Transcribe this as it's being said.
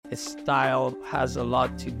style has a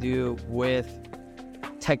lot to do with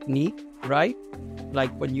technique, right?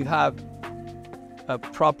 Like when you have a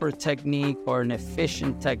proper technique or an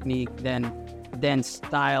efficient technique, then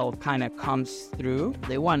style kind of comes through.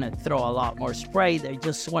 They want to throw a lot more spray. They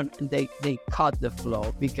cut the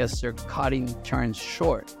flow because their cutting turns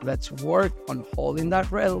short. Let's work on holding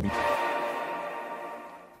that rhythm.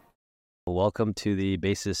 Welcome to the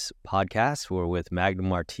Basis Podcast. We're with Magnum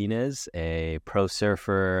Martinez, a pro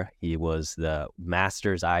surfer. He was the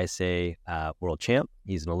Masters ISA world champ.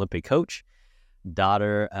 He's an Olympic coach.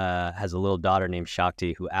 Has a little daughter named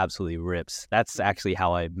Shakti who absolutely rips. That's actually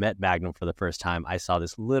how I met Magnum for the first time. I saw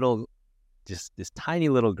this tiny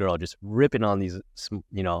little girl just ripping on these,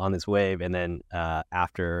 on this wave, and then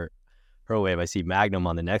after her wave, I see Magnum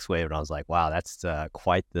on the next wave, and I was like, wow, that's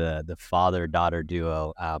quite the father-daughter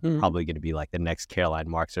duo. Probably going to be like the next Caroline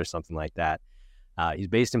Marks or something like that. He's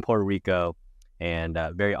based in Puerto Rico, and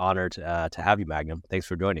very honored to have you, Magnum. Thanks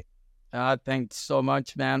for joining. Thanks so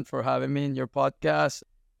much, man, for having me in your podcast.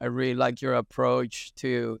 I really like your approach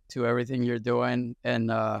to everything you're doing, and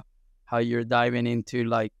how you're diving into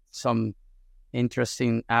like some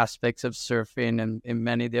interesting aspects of surfing in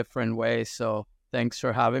many different ways. So thanks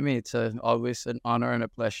for having me. It's always an honor and a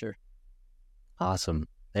pleasure. Awesome.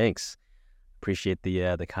 Thanks. Appreciate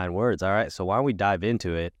the kind words. All right. So why don't we dive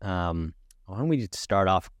into it? Why don't we start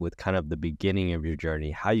off with kind of the beginning of your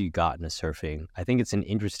journey, how you got into surfing? I think it's an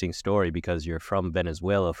interesting story because you're from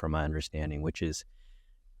Venezuela, from my understanding, which is,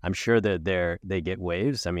 I'm sure that they get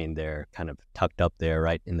waves. I mean, they're kind of tucked up there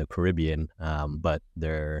right in the Caribbean, but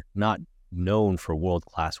they're not known for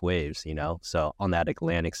world-class waves, So on that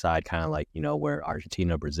Atlantic side, kind of like, where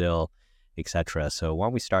Argentina, Brazil, etc. So why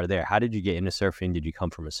don't we start there? How did you get into surfing? Did you come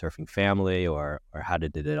from a surfing family, or how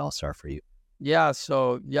did it all start for you? Yeah,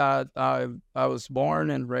 I was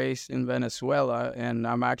born and raised in Venezuela, and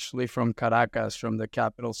I'm actually from Caracas, from the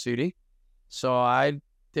capital city. So I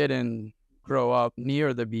didn't grow up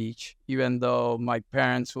near the beach, even though my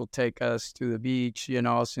parents will take us to the beach,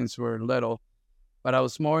 since we're little. But I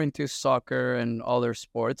was more into soccer and other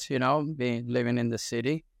sports, living in the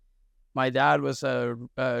city. My dad was a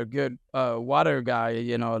good water guy,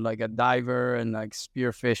 like a diver and like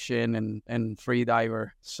spearfishing and free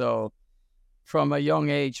diver. So from a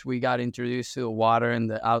young age, we got introduced to the water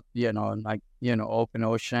and the open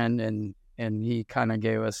ocean, and he kind of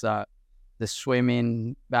gave us the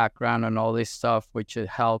swimming background and all this stuff, which it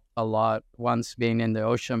helped a lot once being in the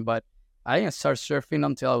ocean. But I didn't start surfing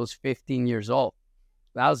until I was 15 years old.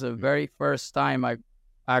 That was the very first time I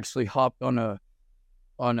actually hopped on a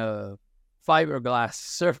fiberglass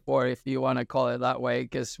surfboard, if you want to call it that way,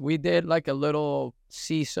 because we did like a little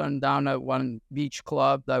season down at one beach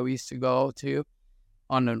club that we used to go to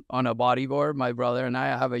on a bodyboard. My brother and I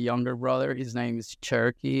have a younger brother. His name is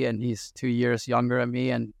Cherokee, and he's 2 years younger than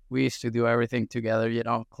me, and we used to do everything together,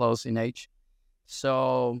 close in age.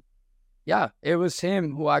 So yeah, it was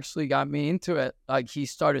him who actually got me into it. Like, he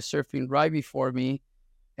started surfing right before me.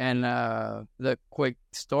 And the quick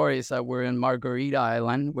story is that we're in Margarita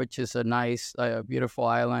Island, which is a nice, beautiful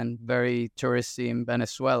island, very touristy in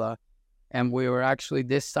Venezuela. And we were actually,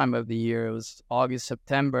 this time of the year, it was August,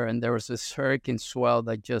 September, and there was this hurricane swell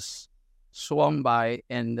that just swung by,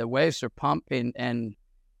 and the waves are pumping. And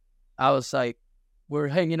I was like, we're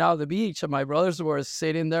hanging out at the beach, and my brothers were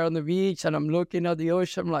sitting there on the beach, and I'm looking at the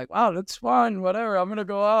ocean. I'm like, wow, looks fun, whatever, I'm going to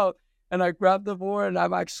go out. And I grabbed the board, and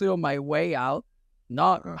I'm actually on my way out,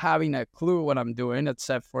 not having a clue what I'm doing,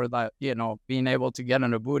 except for that, being able to get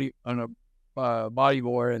on a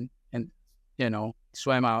bodyboard and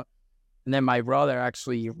swim out. And then my brother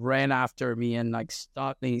actually ran after me and like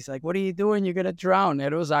stopped me. He's like, "What are you doing? You're gonna drown."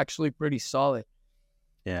 And it was actually pretty solid.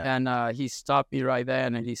 Yeah. And he stopped me right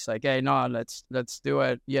then, and he's like, "Hey, no, let's do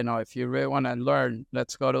it. If you really want to learn,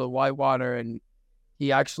 let's go to the whitewater." And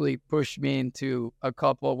he actually pushed me into a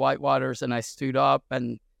couple of whitewaters, and I stood up,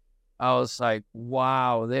 and I was like,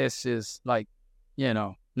 wow, this is like,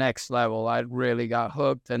 next level. I really got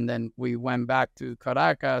hooked. And then we went back to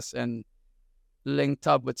Caracas and linked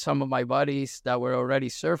up with some of my buddies that were already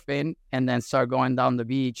surfing, and then start going down the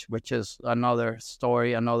beach, which is another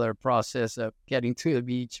story, another process of getting to the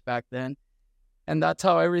beach back then. And that's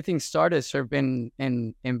how everything started, surfing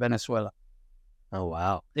in Venezuela. Oh,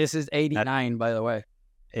 wow. This is 89, by the way.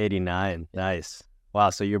 89. Nice. Wow,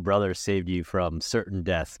 so your brother saved you from certain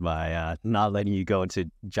death by not letting you go into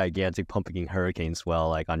gigantic pumping hurricane swell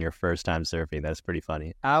like on your first time surfing. That's pretty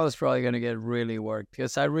funny. I was probably going to get really worked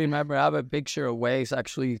because I remember I have a picture of waves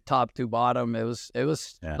actually top to bottom. It was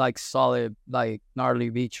like solid, like gnarly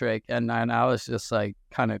beach rig, and I was just like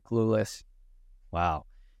kind of clueless. Wow.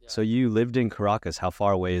 So you lived in Caracas. How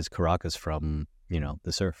far away is Caracas from,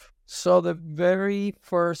 the surf? So the very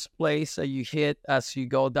first place that you hit as you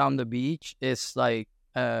go down the beach is like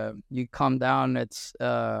you come down,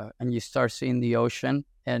 and you start seeing the ocean,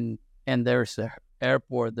 and there's the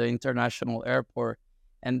airport, the international airport,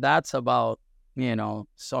 and that's about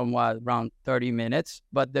somewhat around 30 minutes.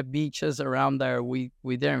 But the beaches around there, we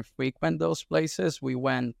didn't frequent those places. We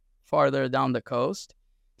went farther down the coast,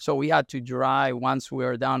 so we had to drive once we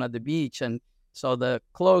were down at the beach, and so the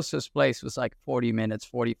closest place was like 40 minutes,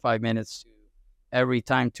 45 minutes every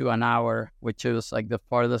time to an hour, which was like the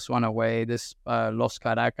farthest one away. This Los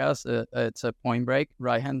Caracas, it's a point break,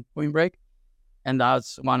 right-hand point break. And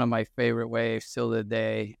that's one of my favorite waves till the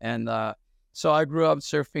day. And so I grew up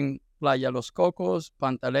surfing Playa Los Cocos,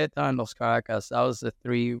 Pantaleta, and Los Caracas. That was the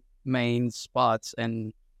three main spots.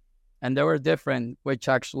 And they were different, which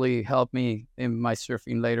actually helped me in my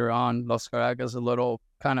surfing later on. Los Caracas, a little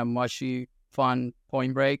kind of mushy, fun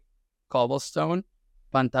point break, cobblestone.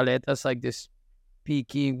 Pantaletas like this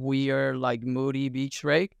peaky, weird, like moody beach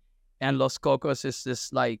break. And Los Cocos is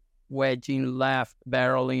this like wedging left,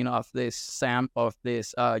 barreling off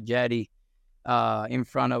this jetty in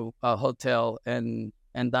front of a hotel. And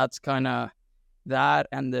that's kind of that,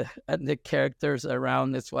 and the characters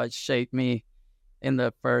around is what shaped me in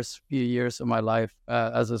the first few years of my life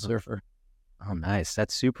as a surfer. Oh, nice.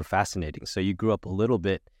 That's super fascinating. So you grew up a little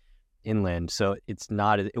bit inland, so it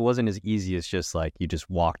wasn't as easy as just like you just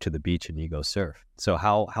walk to the beach and you go surf. So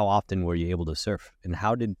how often were you able to surf, and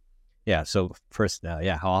how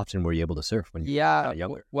often were you able to surf when you were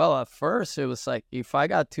younger? Well, at first it was like if I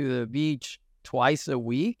got to the beach twice a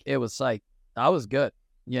week, it was like that was good,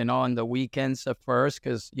 on the weekends at first,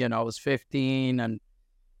 because I was 15, and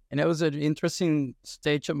it was an interesting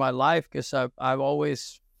stage of my life because I've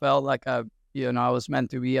always felt like I was meant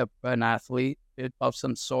to be an athlete of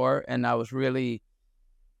some sort, and I was really,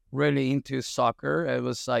 really into soccer. It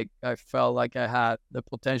was like I felt like I had the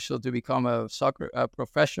potential to become a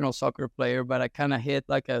professional soccer player, but I kind of hit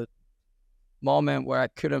like a moment where I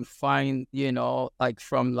couldn't find, like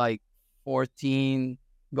from like 14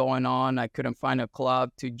 going on, I couldn't find a club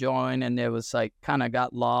to join, and it was like kind of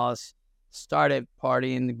got lost. Started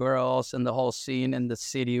partying the girls, and the whole scene in the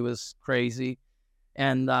city was crazy.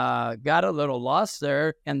 And got a little lost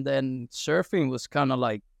there, and then surfing was kind of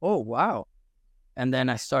like, oh, wow. And then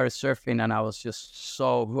I started surfing, and I was just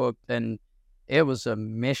so hooked, and it was a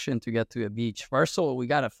mission to get to the beach. First of all, we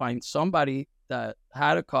got to find somebody that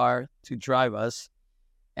had a car to drive us,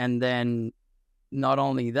 and then not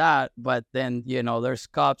only that, but then, there's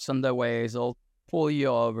cops on the ways, they'll pull you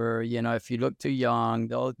over, if you look too young,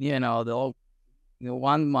 they'll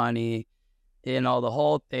want money, the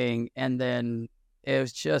whole thing. And then it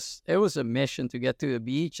was a mission to get to the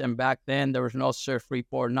beach. And back then there was no surf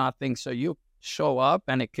report, nothing. So you show up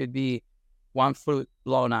and it could be 1 foot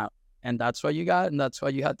blown out, and that's what you got, and that's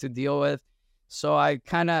what you had to deal with. So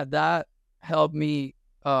that helped me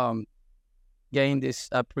gain this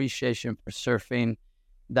appreciation for surfing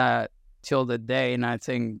that till the day. And I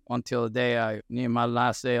think until the day my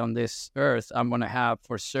last day on this earth, I'm going to have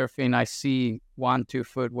for surfing. I see 1-2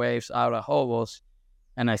 foot waves out of hobos,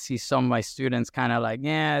 and I see some of my students kind of like,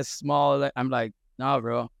 yeah, it's small. I'm like, no,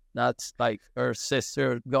 bro, that's like her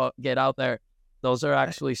sister. Go get out there. Those are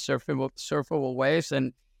actually surfable waves,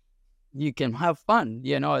 and you can have fun.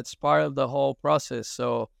 It's part of the whole process.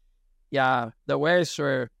 So, yeah, the waves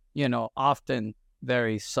were, often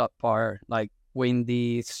very subpar, like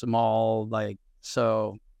windy, small, like,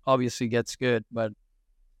 so obviously gets good, but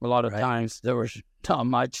a lot of times there was not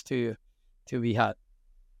much to be had.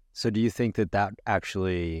 So do you think that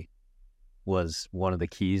actually was one of the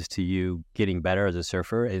keys to you getting better as a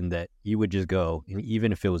surfer, in that you would just go, and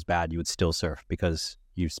even if it was bad, you would still surf because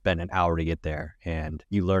you spent an hour to get there and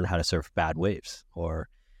you learned how to surf bad waves? Or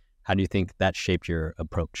how do you think that shaped your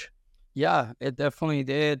approach? Yeah, it definitely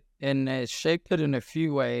did. And it shaped it in a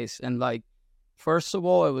few ways. And like, first of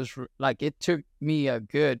all, it was like, it took me a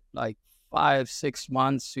good like 5-6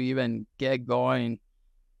 months to even get going,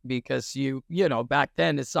 because back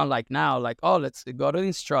then it's not like now, like, oh, let's go to the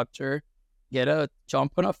instructor,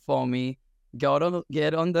 jump on a foamy, get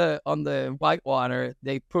on the white water.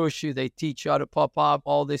 They push you, they teach you how to pop up,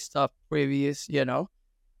 all this stuff previous,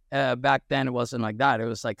 back then it wasn't like that. It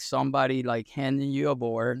was like somebody like handing you a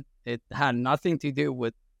board. It had nothing to do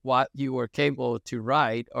with what you were capable to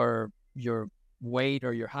ride or your weight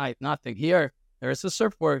or your height, nothing. Here, there's a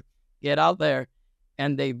surfboard, get out there,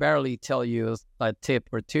 and they barely tell you a tip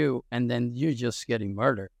or two, and then you're just getting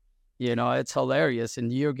murdered. It's hilarious,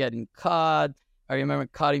 and you're getting caught. I remember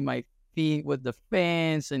cutting my feet with the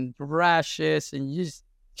fence and rashes, and you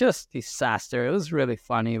just disaster. It was really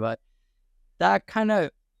funny, but that kind of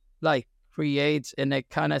like creates and it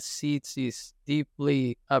kind of seeds this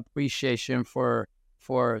deeply appreciation for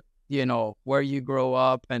where you grow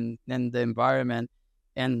up and the environment.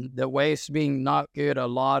 And the waves being not good a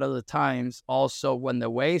lot of the times, also when the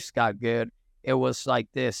waves got good, it was like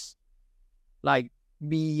this, like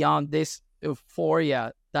beyond this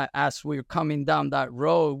euphoria that as we're coming down that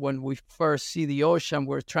road, when we first see the ocean,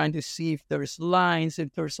 we're trying to see if there's lines,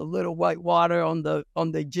 if there's a little white water on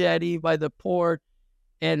the jetty by the port.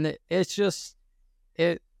 And it's just,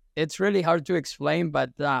 it's really hard to explain, but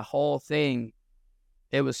that whole thing,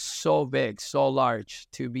 it was so big, so large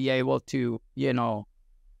to be able to,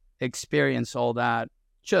 experience all that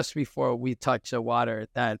just before we touch the water,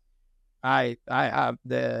 that I have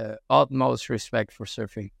the utmost respect for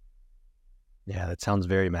surfing. Yeah, that sounds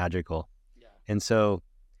very magical. Yeah. And so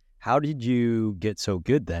how did you get so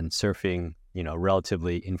good then surfing,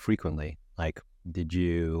 relatively infrequently? Like, did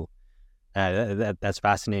you, that's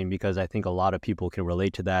fascinating because I think a lot of people can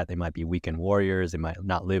relate to that. They might be weekend warriors. They might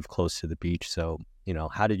not live close to the beach. So,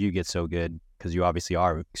 how did you get so good? Because you obviously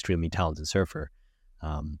are an extremely talented surfer.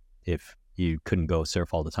 If you couldn't go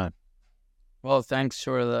surf all the time. Well, thanks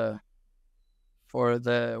for the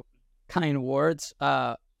kind words.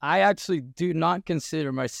 I actually do not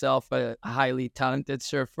consider myself a highly talented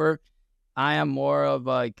surfer. I am more of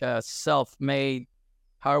like a self-made,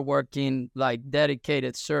 hardworking, like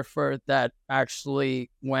dedicated surfer that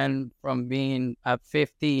actually went from being at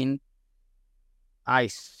 15. I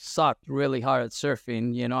sucked really hard at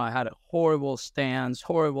surfing. I had a horrible stance,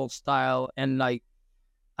 horrible style, and like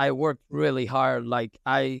I worked really hard. Like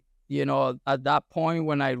at that point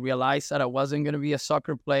when I realized that I wasn't going to be a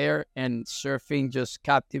soccer player and surfing just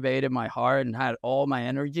captivated my heart and had all my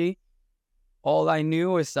energy, all I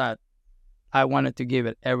knew is that I wanted to give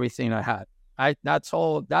it everything I had. That's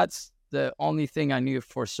the only thing I knew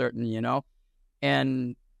for certain,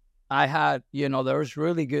 and I had, there was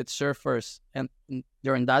really good surfers and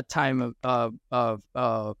during that time of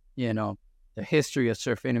the history of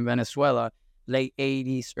surfing in Venezuela, late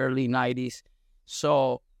 80s, early 90s.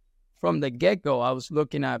 So from the get-go, I was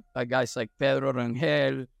looking at guys like Pedro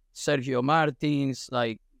Rangel, Sergio Martins,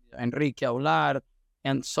 like Enrique Aular,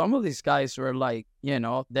 and some of these guys were like,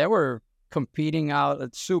 they were competing out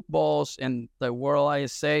at Soup Bowls and the World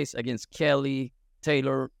ISAs against Kelly,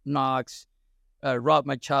 Taylor Knox, Rob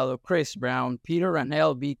Machado, Chris Brown. Peter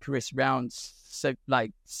Rangel beat Chris Brown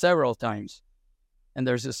several times. And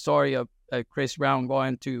there's a story of Chris Brown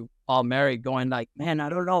going to All-American, going like, man, I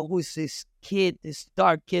don't know who's this kid, this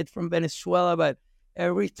dark kid from Venezuela, but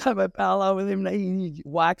every time I paddle out with him, he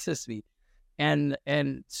waxes me. And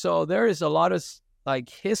so there is a lot of like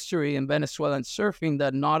history in Venezuelan surfing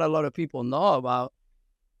that not a lot of people know about.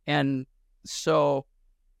 And so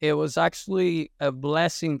it was actually a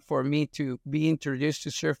blessing for me to be introduced to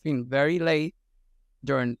surfing very late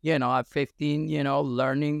during, at 15,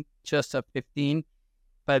 learning just at 15.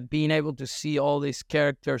 But being able to see all these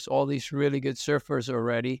characters, all these really good surfers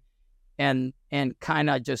already, and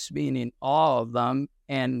kind of just being in awe of them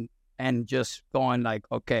and just going like,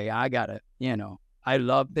 okay, I got it, I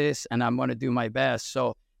love this and I'm going to do my best.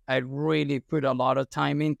 So I really put a lot of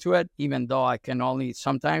time into it, even though I can only,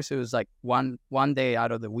 sometimes it was like one day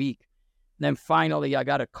out of the week. Then finally I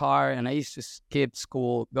got a car and I used to skip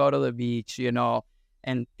school, go to the beach,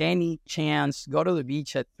 and any chance, go to the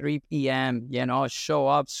beach at 3 p.m., show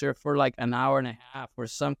up, surf for like an hour and a half or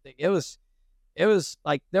something. It was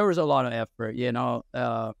like, there was a lot of effort,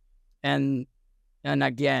 and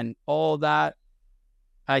again, all that,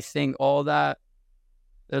 I think all that,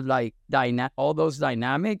 like, all those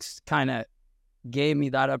dynamics kind of gave me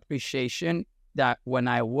that appreciation that when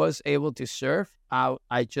I was able to surf,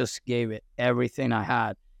 I just gave it everything I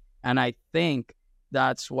had. And I think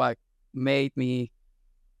that's what made me,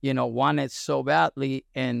 want it so badly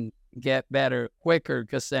and get better quicker.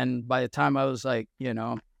 Because then by the time I was like,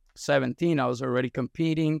 17, I was already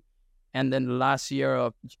competing. And then the last year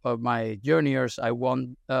of my juniors, I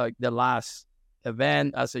won the last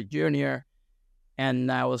event as a junior.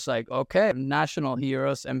 And I was like, okay, national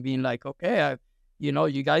heroes, and being like, okay,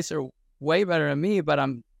 you guys are way better than me, but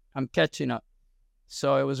I'm catching up.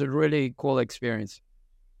 So it was a really cool experience.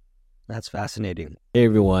 That's fascinating. Hey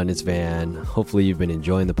everyone, it's Van. Hopefully you've been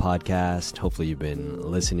enjoying the podcast. Hopefully you've been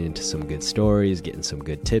listening to some good stories, getting some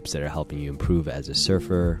good tips that are helping you improve as a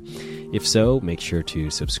surfer. If so, make sure to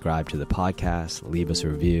subscribe to the podcast, leave us a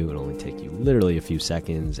review. It'll only take you literally a few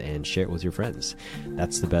seconds, and share it with your friends.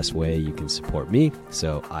 That's the best way you can support me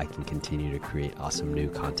so I can continue to create awesome new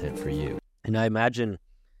content for you. And I imagine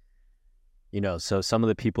So some of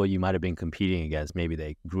the people you might have been competing against, maybe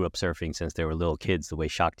they grew up surfing since they were little kids, the way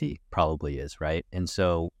Shakti probably is, right? And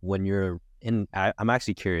so when you're I'm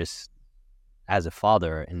actually curious as a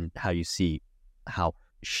father and how you see how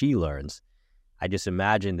she learns. I just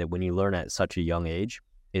imagine that when you learn at such a young age,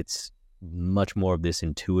 it's much more of this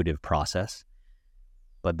intuitive process.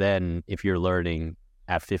 But then if you're learning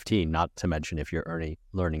at 15, not to mention if you're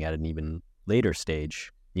learning at an even later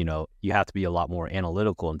stage, you have to be a lot more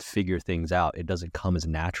analytical and figure things out. It doesn't come as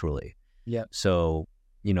naturally. Yeah. So,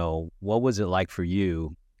 what was it like for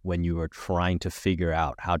you when you were trying to figure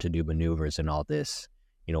out how to do maneuvers and all this,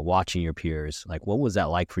 watching your peers? Like, what was that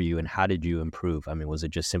like for you and how did you improve? I mean, was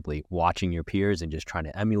it just simply watching your peers and just trying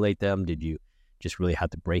to emulate them? Did you just really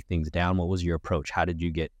have to break things down? What was your approach? How did you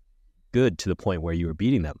get good to the point where you were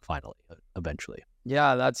beating them eventually?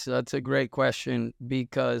 Yeah, that's a great question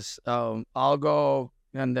because I'll go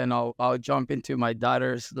and then I'll jump into my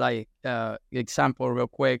daughter's example real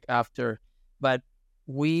quick after. But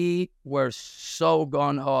we were so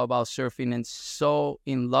gung-ho about surfing and so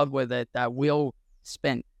in love with it that we'll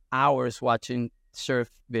spend hours watching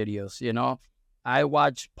surf videos. I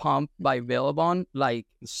watched Pump by Billabong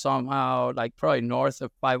somehow probably north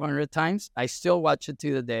of 500 times. I still watch it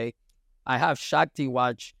to the day. I have Shakti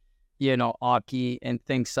watch, Aki and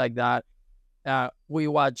things like that. We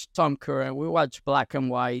watch Tom Curran, we watch Black and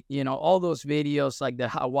White, all those videos like the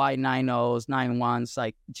Hawaii 9.0s,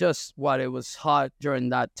 9.1s, just what it was hot during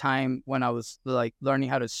that time when I was learning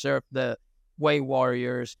how to surf, the Wave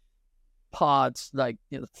Warriors, Pods,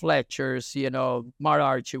 Fletchers, Mark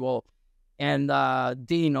Archibald, and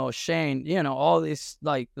Dino, Shane, all these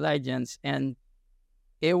legends. And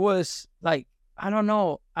it was I don't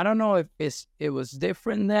know if it was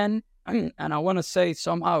different then. And I want to say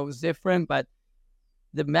somehow it was different, but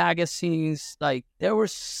the magazines, there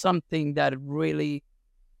was something that really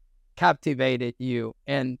captivated you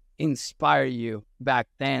and inspired you back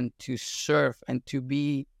then to surf and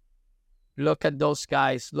to look at those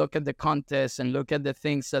guys, look at the contests and look at the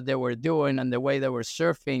things that they were doing and the way they were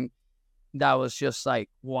surfing. That was just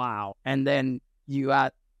wow. And then you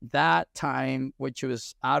at that time, which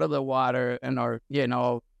was out of the water and our,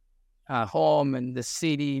 home in the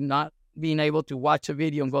city, not being able to watch a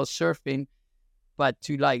video and go surfing, but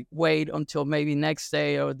to wait until maybe next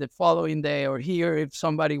day or the following day or hear if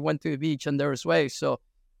somebody went to the beach and there was waves. So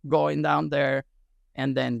going down there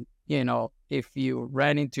and then, if you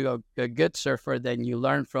ran into a good surfer, then you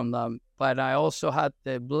learn from them. But I also had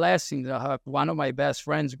the blessing to have one of my best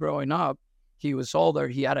friends growing up. He was older,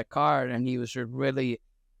 he had a car, and he was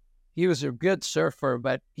a good surfer,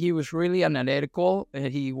 but he was really analytical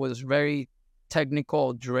and he was very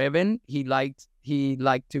technical driven. He liked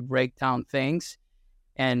to break down things,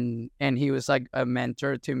 and he was like a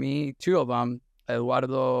mentor to me. Two of them,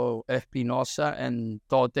 Eduardo Espinosa and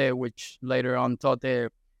Tote, which later on Tote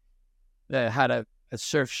had a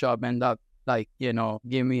surf shop, end up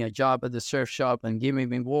give me a job at the surf shop and give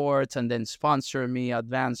me awards and then sponsor me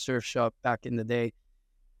Advanced Surf Shop back in the day.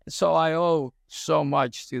 So I owe so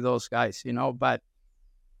much to those guys, but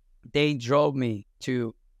they drove me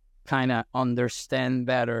to kind of understand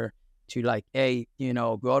better to hey,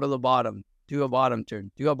 go to the bottom, do a bottom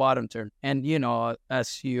turn. And,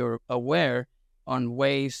 as you're aware, on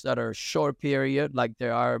waves that are short period, like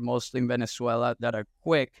there are mostly in Venezuela that are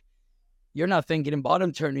quick, you're not thinking in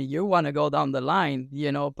bottom turning, you want to go down the line,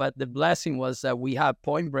 but the blessing was that we have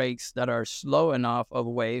point breaks that are slow enough of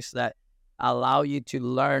waves that allow you to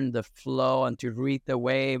learn the flow and to read the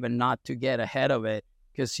wave and not to get ahead of it.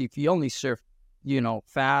 Because if you only surf,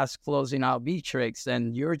 fast, closing out beach rigs,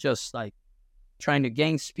 then you're just trying to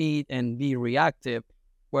gain speed and be reactive.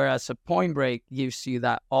 Whereas a point break gives you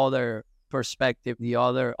that other perspective, the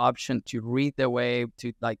other option to read the wave,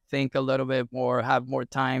 to think a little bit more, have more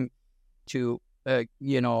time to,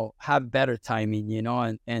 have better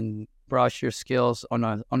timing, and brush your skills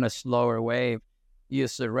on a slower wave.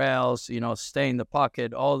 Use the rails, stay in the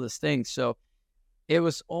pocket, all these things. So it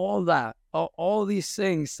was all that, all these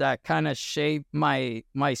things that kind of shaped my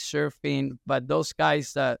surfing. But those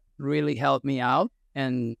guys that really helped me out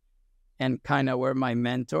and kind of were my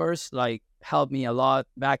mentors, helped me a lot.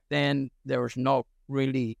 Back then, there was not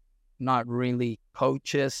really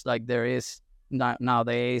coaches like there is not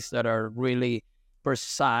nowadays that are really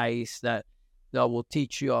precise, that will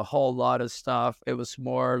teach you a whole lot of stuff. It was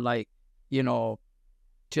more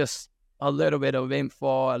just a little bit of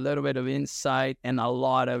info, a little bit of insight, and a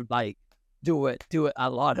lot of do it, a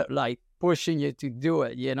lot of pushing you to do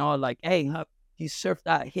it, hey, you surf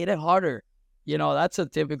that, hit it harder. That's a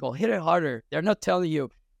typical hit it harder. They're not telling you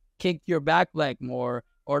kick your back leg more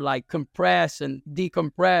or like compress and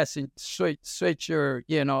decompress and switch your,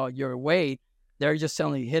 your weight. They're just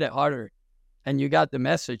telling you hit it harder. And you got the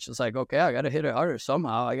message. It's like, okay, I got to hit it harder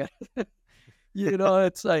somehow. I got,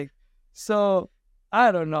 it's like, so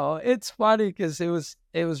I don't know. It's funny because it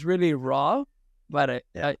was really raw, but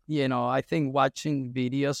I think watching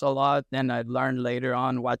videos a lot. Then I learned later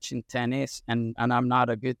on watching tennis, and I'm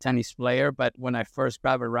not a good tennis player, but when I first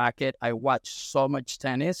grabbed a racket, I watched so much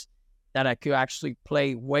tennis that I could actually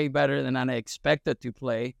play way better than I expected to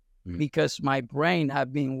play because my brain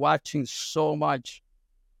had been watching so much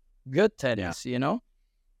good tennis,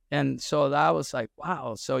 And so that was like,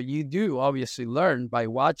 wow. So you do obviously learn by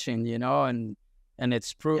watching, and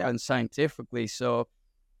it's proven scientifically. So,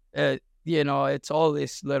 it's all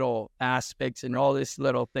these little aspects and all these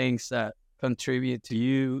little things that contribute to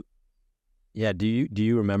you. Yeah. Do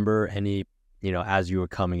you remember any, as you were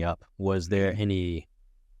coming up, was there any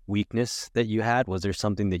weakness that you had? Was there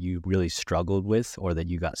something that you really struggled with or that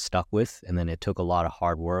you got stuck with? And then it took a lot of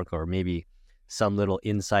hard work, or maybe some little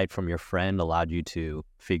insight from your friend allowed you to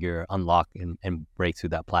unlock and break through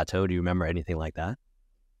that plateau. Do you remember anything like that?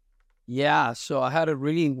 Yeah. So I had a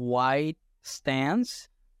really wide stance,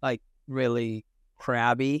 like really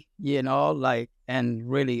crabby, and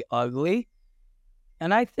really ugly.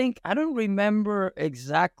 And I think, I don't remember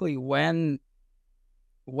exactly when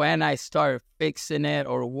I started fixing it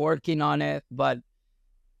or working on it, but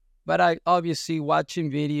I obviously watching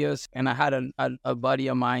videos, and I had a buddy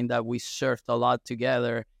of mine that we surfed a lot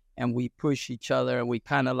together, and we push each other, and we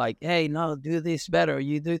kind of like, hey, no, do this better,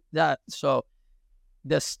 you do that. So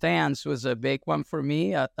the stance was a big one for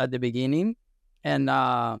me at the beginning, and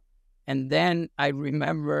then I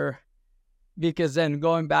remember, because then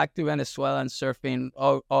going back to Venezuela and surfing,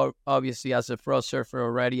 obviously as a pro surfer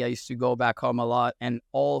already, I used to go back home a lot, and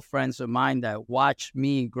all friends of mine that watch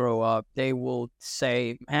me grow up, they will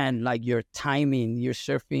say, man, like your timing, your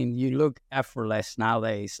surfing, you look effortless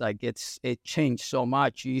nowadays. Like it changed so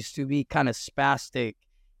much. You used to be kind of spastic,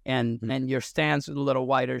 and your stance was a little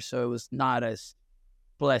wider, so it was not as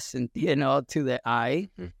pleasant, to the eye,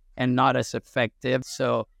 and not as effective.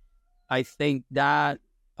 So I think that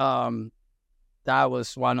that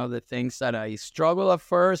was one of the things that I struggled at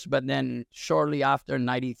first, but then shortly after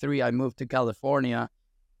 93, I moved to California,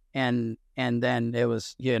 and then it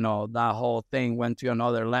was, that whole thing went to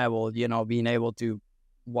another level, being able to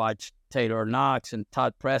watch Taylor Knox and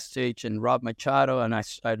Todd Prestige and Rob Machado, and I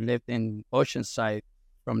lived in Oceanside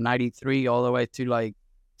from 93 all the way to like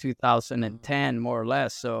 2010, more or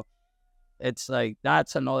less. So it's like,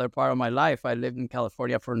 that's another part of my life. I lived in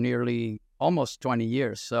California for nearly almost 20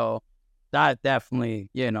 years. So that definitely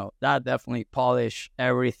polished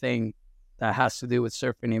everything that has to do with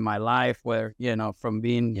surfing in my life, where, from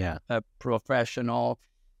being a professional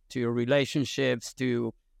to relationships,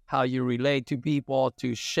 to how you relate to people,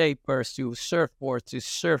 to shapers, to surfboards, to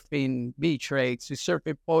surfing beach rakes, to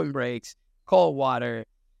surfing point breaks, cold water,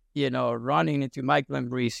 running into Magnum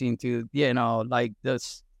Martinez, to, like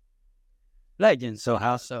this legends. So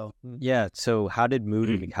how did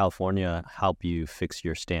moving to California help you fix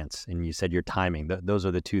your stance? And you said your timing. Those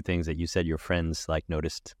are the two things that you said your friends like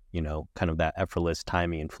noticed, kind of that effortless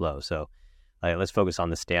timing and flow. So let's focus on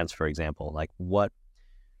the stance, for example. Like, what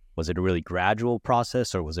was it, a really gradual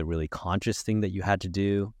process, or was it a really conscious thing that you had to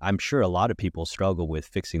do? I'm sure a lot of people struggle with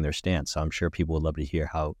fixing their stance. So I'm sure people would love to hear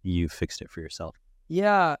how you fixed it for yourself.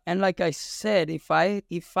 Yeah. And like I said, if I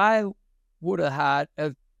would have had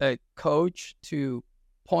a coach to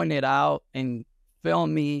point it out and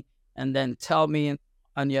film me and then tell me,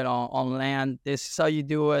 and on land, this is how you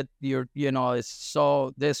do it, it's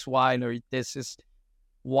so this wide, or this is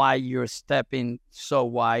why you're stepping so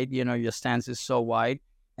wide, your stance is so wide,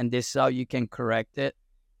 and this is how you can correct it,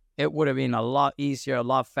 it would have been a lot easier, a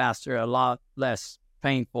lot faster, a lot less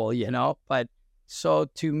painful, but so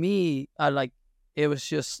to me, it was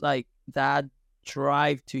just like that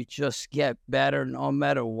drive to just get better no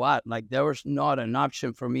matter what. Like, there was not an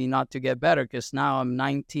option for me not to get better, because now I'm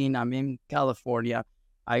 19, I'm in California,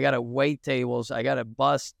 I gotta wait tables, I gotta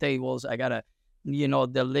bus tables, I gotta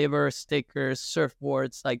deliver stickers,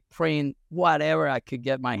 surfboards, like print whatever I could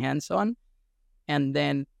get my hands on. And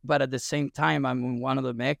then, but at the same time, I'm in one of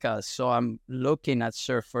the meccas, so I'm looking at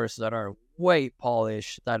surfers that are way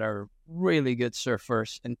polished, that are really good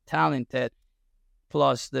surfers and talented,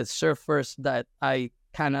 plus the surfers that I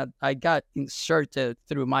got inserted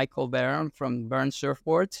through Michael Barron from Burn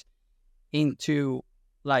Surfboards into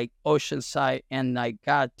like Oceanside, and I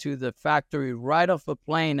got to the factory right off a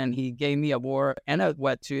plane, and he gave me a board and a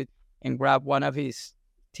wetsuit and grabbed one of his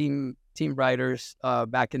team riders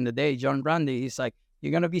back in the day, John Brandy. He's like,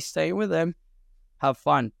 "You're gonna be staying with them. have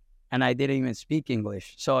fun. And I didn't even speak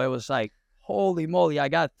English. So it was like, holy moly, I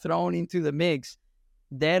got thrown into the mix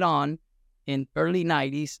dead on in early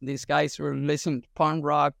 90s. These guys were listening to punk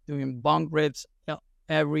rock, doing bunk rips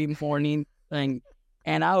every morning.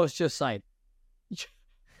 And I was just like,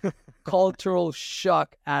 cultural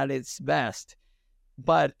shock at its best.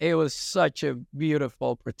 But it was such a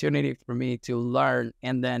beautiful opportunity for me to learn.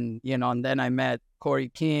 And then, and then I met Corey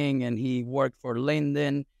King, and he worked for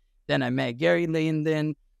Linden. Then I met Gary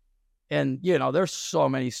Linden. And, there's so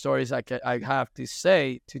many stories I have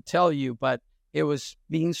to tell you, but it was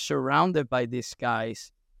being surrounded by these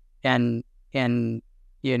guys and the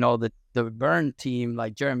Burn team,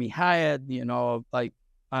 like Jeremy Hyatt, like,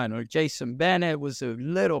 I don't know, Jason Bennett was a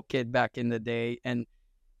little kid back in the day. And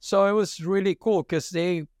so it was really cool because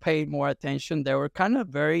they paid more attention. They were kind of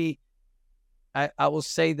very, I will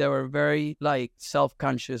say they were very like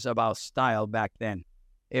self-conscious about style back then.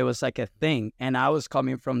 It was like a thing. And I was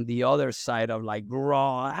coming from the other side of like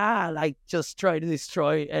raw, like just try to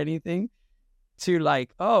destroy anything, to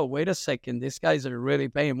like, oh, wait a second, these guys are really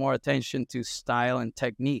paying more attention to style and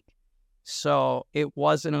technique. So it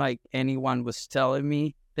wasn't like anyone was telling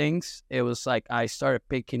me things. It was like I started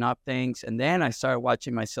picking up things, and then I started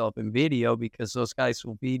watching myself in video, because those guys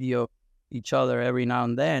will video each other every now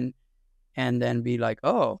and then be like,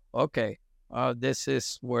 oh, okay, this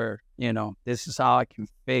is where, this is how I can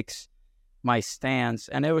fix my stance.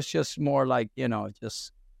 And it was just more like,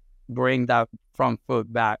 just bring that front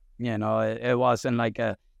foot back. It wasn't like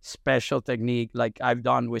a special technique like I've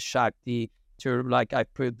done with Shakti, to like I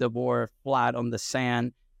put the board flat on the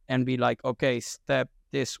sand and be like, okay, step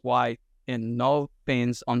this wide and no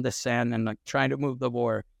pins on the sand, and like trying to move the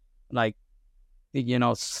board, like,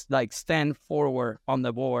 like stand forward on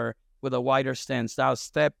the board with a wider stance. Now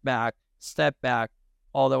step back,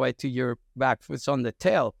 all the way to your back foot's on the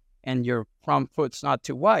tail and your front foot's not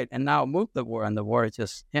too wide. And now move the board, and the board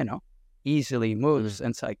just, easily moves.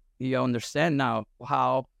 And it's like, you understand now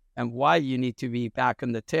how and why you need to be back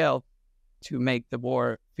on the tail to make the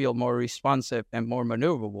board feel more responsive and more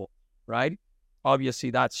maneuverable, right? Obviously,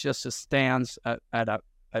 that's just a stance at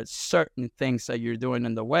certain things that you're doing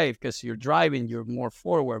in the wave, because you're driving, you're more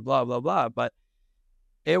forward, blah, blah, blah. But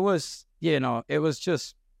it was, it was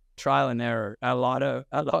just trial and error. A lot of,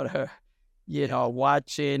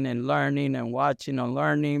 watching and learning and watching and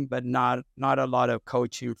learning, but not a lot of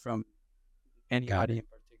coaching from anybody in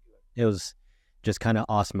particular. It was just kind of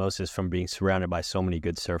osmosis from being surrounded by so many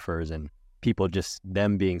good surfers and people, just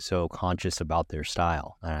them being so conscious about their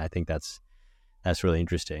style. And I think that's really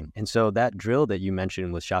interesting. And so that drill that you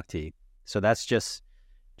mentioned with Shakti, so that's just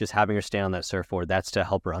having her stand on that surfboard. That's to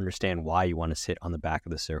help her understand why you want to sit on the back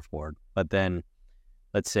of the surfboard. But then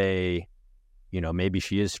let's say, maybe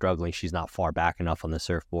she is struggling. She's not far back enough on the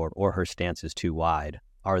surfboard, or her stance is too wide.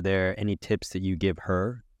 Are there any tips that you give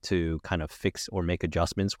her to kind of fix or make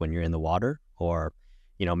adjustments when you're in the water? Or,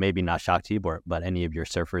 maybe not Shakti, but any of your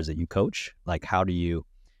surfers that you coach? Like, how do you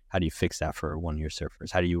fix that for one of your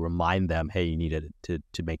surfers? How do you remind them, hey, you needed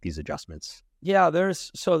to make these adjustments? Yeah, there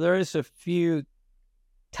is a few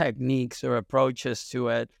techniques or approaches to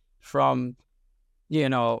it, from,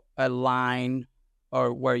 a line,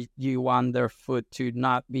 or where you want their foot to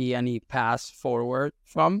not be any pass forward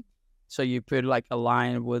from. So you put like a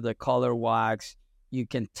line with a color wax. You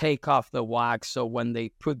can take off the wax, so when they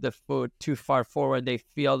put the foot too far forward, they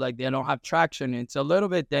feel like they don't have traction. It's a little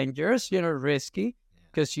bit dangerous, risky,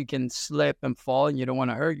 because you can slip and fall, and you don't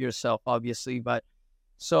want to hurt yourself, obviously. But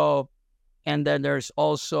so, and then there's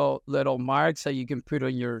also little marks that you can put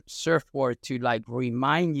on your surfboard to like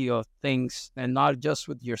remind you of things, and not just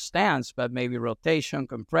with your stance, but maybe rotation,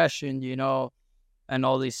 compression, and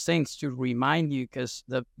all these things to remind you. Because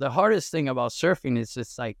the hardest thing about surfing is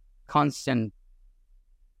it's like constant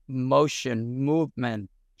motion, movement,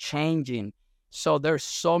 changing. So there's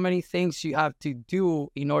so many things you have to do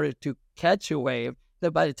in order to catch a wave,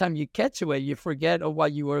 that by the time you catch a wave, you forget of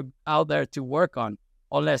what you were out there to work on.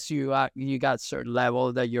 Unless you got certain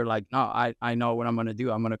level that you're like, no, I know what I'm going to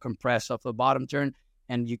do. I'm going to compress off the bottom turn,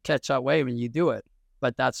 and you catch that wave and you do it.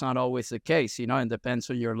 But that's not always the case, it depends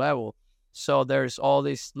on your level. So there's all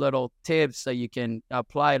these little tips that you can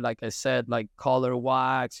apply, like I said, like color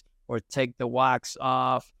wax, or take the wax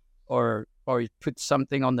off, or put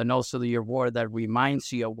something on the nose of your board that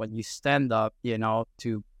reminds you of when you stand up,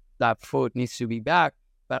 to that foot needs to be back.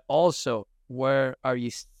 But also, where are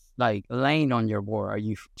you like laying on your board? Are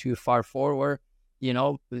you too far forward?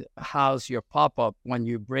 How's your pop-up when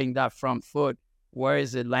you bring that front foot? Where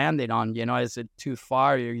is it landing on? Is it too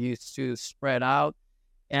far? You're used to spread out.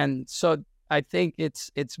 And so I think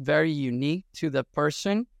it's very unique to the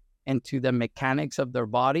person, into the mechanics of their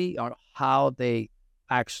body or how they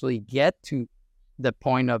actually get to the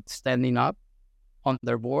point of standing up on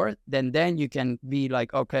their board, then you can be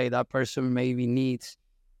like, okay, that person maybe needs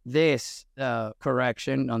this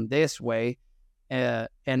correction on this way and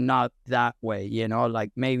not that way, you know,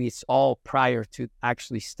 like maybe it's all prior to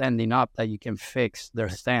actually standing up that you can fix their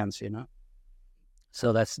stance, you know.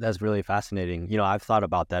 So that's really fascinating. You know, I've thought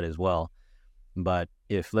about that as well. But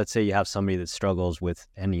if, let's say, you have somebody that struggles with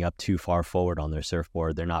ending up too far forward on their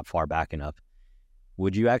surfboard, they're not far back enough,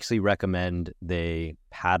 would you actually recommend they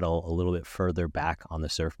paddle a little bit further back on the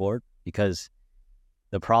surfboard? Because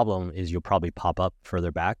the problem is you'll probably pop up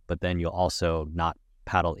further back, but then you'll also not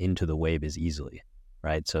paddle into the wave as easily,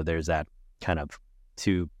 right? So there's that kind of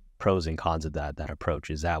two pros and cons of that approach.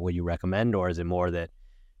 Is that what you recommend, or is it more that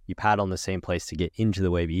you paddle in the same place to get into the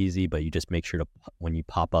wave easy, but you just make sure to, when you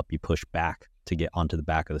pop up, you push back to get onto the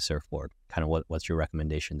back of the surfboard? Kind of what's your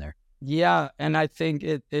recommendation there? Yeah, and I think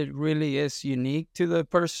it really is unique to the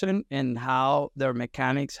person and how their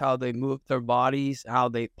mechanics, how they move their bodies, how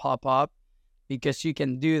they pop up, because you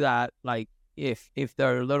can do that like if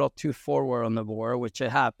they're a little too forward on the board, which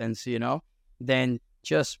it happens, you know, then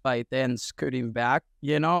just by then scooting back,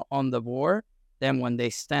 you know, on the board, then when they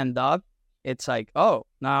stand up, it's like, oh,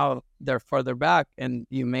 now they're further back and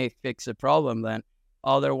you may fix the problem then.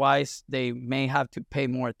 Otherwise, they may have to pay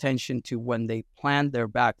more attention to when they plant their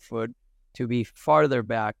back foot to be farther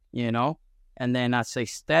back, you know, and then as they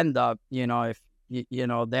stand up, you know, if, you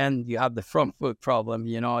know, then you have the front foot problem,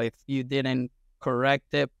 you know, if you didn't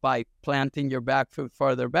correct it by planting your back foot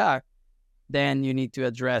further back, then you need to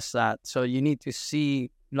address that. So you need to see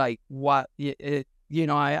like what, you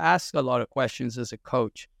know, I ask a lot of questions as a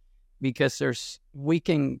coach because we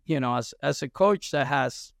can, you know, as a coach that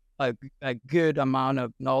has a good amount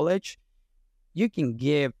of knowledge, you can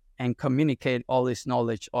give and communicate all this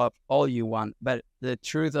knowledge of all you want. But the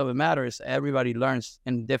truth of the matter is everybody learns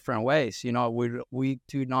in different ways. You know, we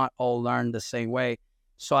do not all learn the same way.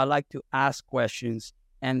 So I like to ask questions,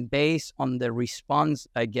 and based on the response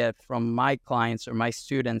I get from my clients or my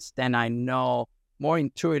students, then I know more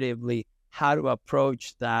intuitively how to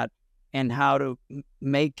approach that and how to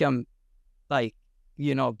make them like,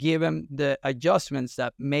 you know, give them the adjustments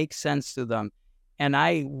that make sense to them. And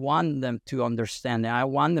I want them to understand it. I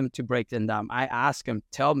want them to break them down. I ask them,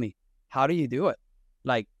 tell me, how do you do it?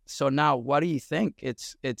 Like, so now what do you think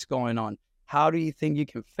it's going on? How do you think you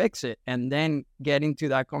can fix it? And then get into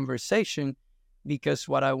that conversation, because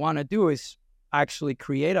what I want to do is actually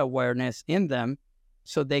create awareness in them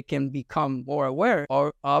so they can become more aware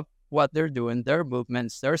of what they're doing, their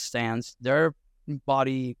movements, their stance, their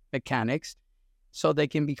body mechanics, so they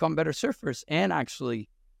can become better surfers and actually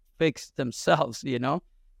fix themselves, you know,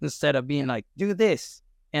 instead of being like, do this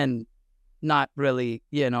and not really,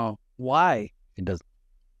 you know, why. It does,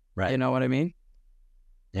 right? You know what I mean?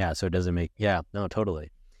 Yeah. So it doesn't make, yeah, no,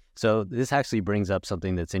 totally. So this actually brings up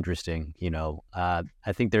something that's interesting. You know, I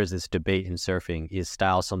think there's this debate in surfing: is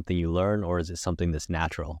style something you learn, or is it something that's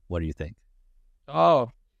natural? What do you think?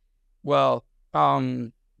 Oh, well,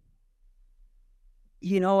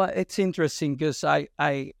 you know, it's interesting because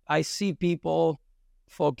I see people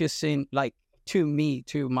focusing, like, to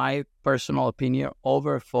my personal opinion,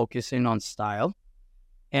 over focusing on style.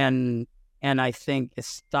 And I think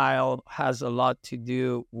style has a lot to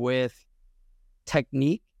do with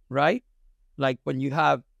technique, right? Like when you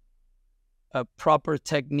have a proper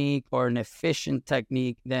technique or an efficient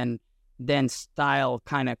technique, then style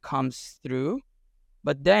kind of comes through.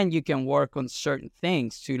 But then you can work on certain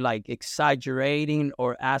things to like exaggerating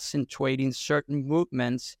or accentuating certain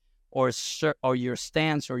movements or your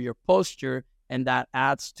stance or your posture, and that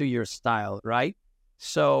adds to your style, right?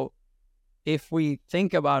 So if we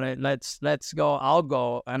think about it, let's go. I'll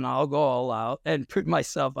go all out and put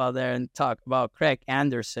myself out there and talk about Craig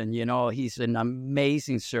Anderson. You know, he's an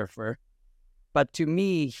amazing surfer, but to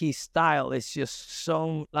me, his style is just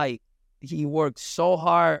so like, he works so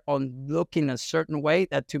hard on looking a certain way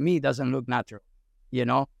that to me doesn't look natural, you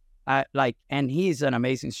know? And he's an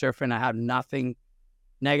amazing surfer and I have nothing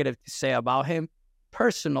negative to say about him.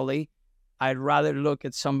 Personally, I'd rather look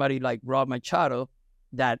at somebody like Rob Machado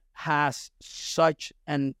that has such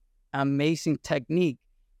an amazing technique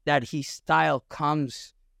that his style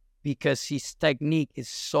comes because his technique is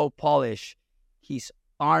so polished. His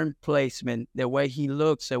arm placement, the way he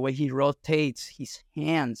looks, the way he rotates his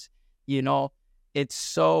hands, you know, it's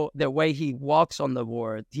so, the way he walks on the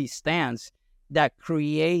board, he stands, that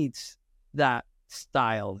creates that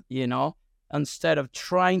style, you know, instead of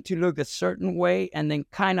trying to look a certain way and then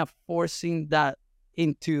kind of forcing that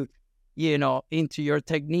into, you know, into your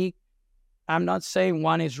technique. I'm not saying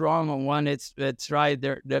one is wrong or one it's right.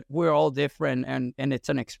 That we're all different, and it's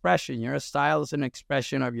an expression. Your style is an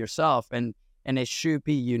expression of yourself, and it should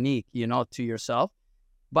be unique, to yourself.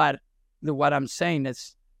 But what I'm saying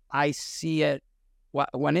is, I see it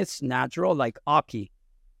when it's natural, like Aki.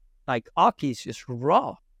 Like Aki's just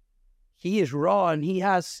raw. He is raw, and he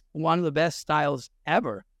has one of the best styles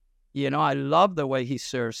ever. I love the way he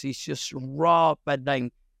serves. He's just raw, but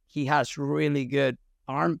then he has really good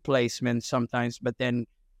arm placement sometimes. But then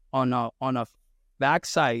on a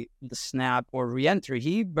backside the snap or reentry,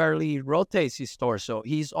 he barely rotates his torso.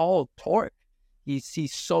 He's all torque.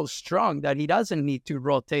 He's so strong that he doesn't need to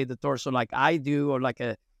rotate the torso like I do, or like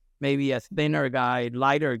maybe a thinner guy,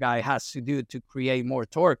 lighter guy has to do to create more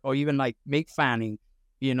torque, or even like Mick Fanning.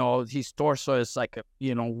 His torso is like a,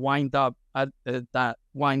 wind up, that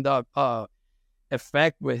wind up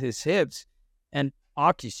effect with his hips. And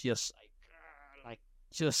Aki's just like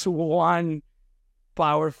just one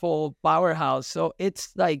powerful powerhouse. So it's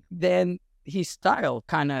like, then his style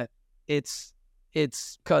kind of, it's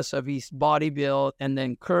because of his body build, and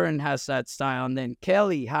then Curran has that style, and then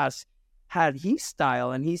Kelly had his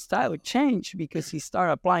style, and his style changed because he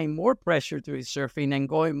started applying more pressure to his surfing and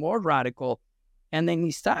going more radical, and then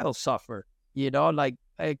his style suffered. Like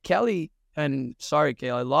Kelly, and sorry,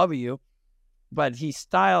 Kelly, I love you, but his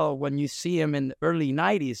style, when you see him in the early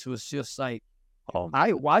 90s, was just like,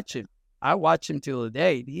 I watch him till the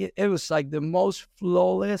day. It was like the most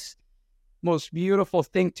flawless, most beautiful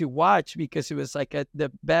thing to watch, because it was like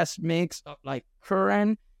the best mix of like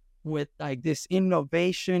Curran with like this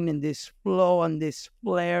innovation and this flow and this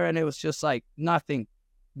flair, and it was just like nothing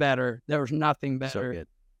better. There was nothing better.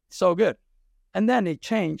 So good. And then it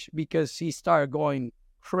changed because he started going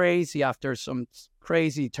crazy after some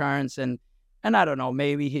crazy turns, and I don't know,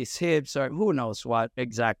 maybe his hips, or who knows what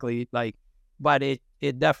exactly, like, but it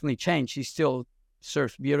definitely changed. He still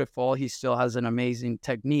surfs beautiful. He still has an amazing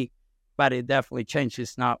technique, but it definitely changed.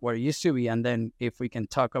 It's not where it used to be. And then if we can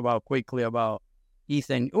talk quickly about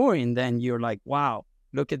Ethan Urin, then you're like, wow,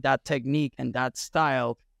 look at that technique and that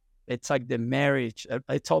style. It's like the marriage.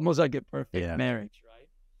 It's almost like a perfect marriage, right?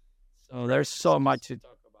 So there's so much to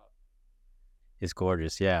talk about. It's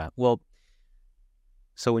gorgeous, yeah. Well,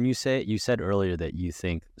 so when you said earlier that you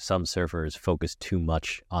think some surfers focus too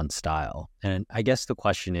much on style, and I guess the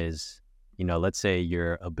question is, let's say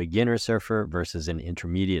you're a beginner surfer versus an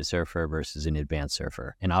intermediate surfer versus an advanced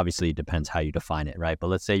surfer. And obviously it depends how you define it, right? But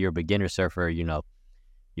let's say you're a beginner surfer,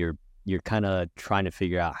 you're kind of trying to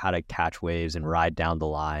figure out how to catch waves and ride down the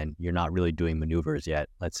line. You're not really doing maneuvers yet.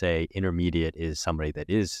 Let's say intermediate is somebody that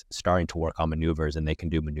is starting to work on maneuvers, and they can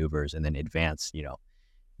do maneuvers. And then advanced,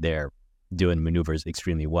 they're doing maneuvers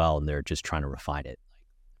extremely well, and they're just trying to refine it.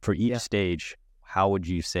 For each stage, how would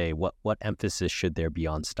you say, what emphasis should there be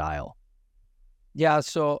on style? Yeah,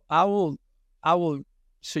 so I will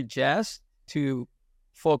suggest to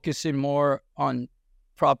focusing more on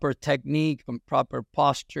proper technique, on proper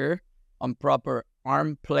posture, on proper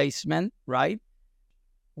arm placement, right?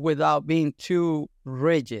 Without being too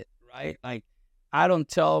rigid, right? Like, I don't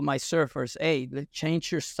tell my surfers, hey,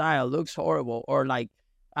 change your style, looks horrible. Or like,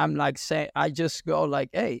 I'm like saying, I just go like,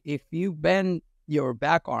 hey, if you bend your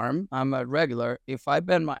back arm, I'm a regular, if I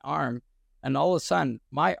bend my arm and all of a sudden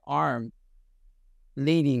my arm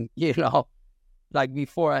leaning, like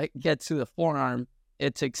before I get to the forearm,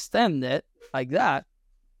 it's extended like that.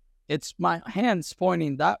 It's my hands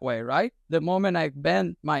pointing that way, right? The moment I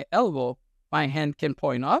bend my elbow, my hand can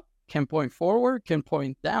point up, can point forward, can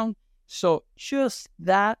point down. So just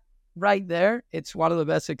that right there, it's one of the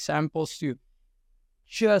best examples to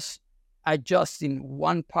just adjusting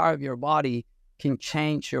one part of your body can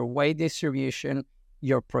change your weight distribution,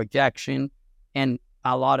 your projection, and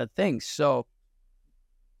a lot of things. So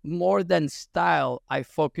more than style, I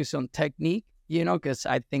focus on technique, because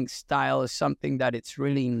I think style is something that it's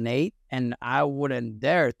really innate, and I wouldn't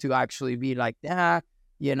dare to actually be like,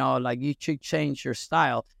 like you should change your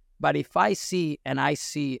style. But if I see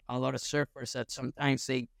a lot of surfers that sometimes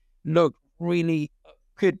they look really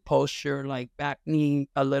good posture, like back knee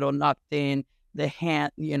a little knocked in, the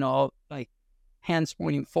hand, like hands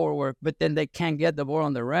pointing forward, but then they can't get the board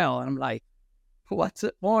on the rail. And I'm like, what's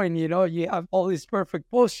the point? You have all this perfect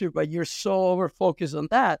posture, but you're so over-focused on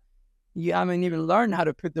that, you haven't even learned how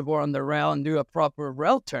to put the board on the rail and do a proper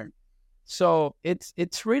rail turn. So it's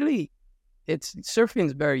surfing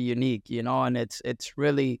is very unique, and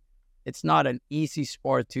it's not an easy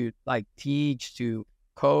sport to like teach, to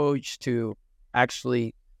coach, to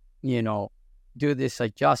actually, do these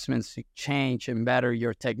adjustments to change and better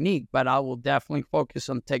your technique. But I will definitely focus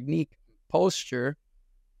on technique, posture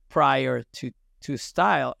prior to to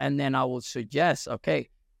style. And then I will suggest, okay,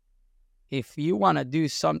 if you want to do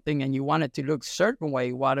something and you want it to look certain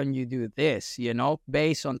way, why don't you do this,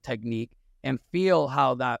 based on technique, and feel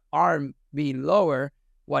how that arm being lower,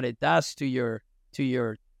 what it does to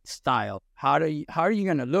your style. How are you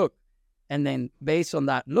going to look? And then based on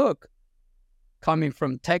that look, coming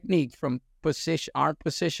from technique, from position, arm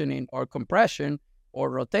positioning or compression or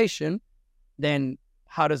rotation, then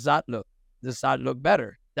how does that look? Does that look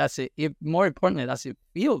better? That's it. More importantly, does it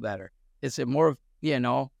feel better? Is it more,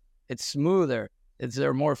 it's smoother? Is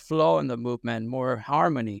there more flow in the movement, more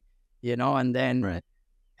harmony, And then right.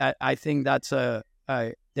 I think that's the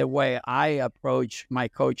way I approach my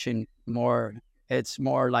coaching more. It's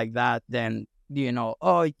more like that than,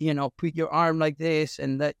 put your arm like this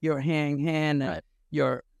and let your hand, Right.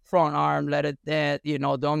 your front arm, let it dead,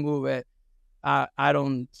 don't move it. I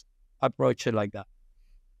don't approach it like that.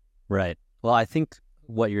 Right. Well, I think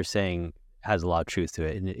what you're saying has a lot of truth to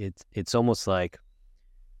it. And it's almost like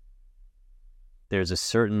there's a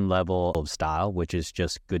certain level of style, which is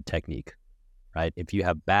just good technique, right? If you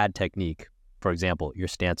have bad technique, for example, your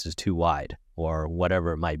stance is too wide or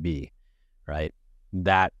whatever it might be, right?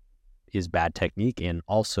 That is bad technique and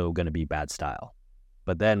also going to be bad style.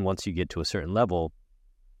 But then once you get to a certain level,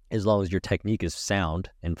 as long as your technique is sound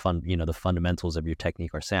and the fundamentals of your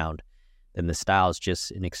technique are sound, then the style is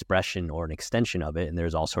just an expression or an extension of it. And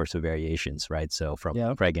there's all sorts of variations, right? So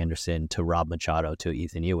from Craig Anderson to Rob Machado to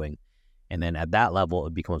Ethan Ewing. And then at that level,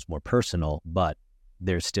 it becomes more personal, but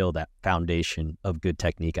there's still that foundation of good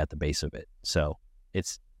technique at the base of it. So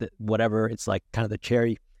it's it's like kind of the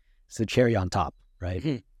cherry on top, right?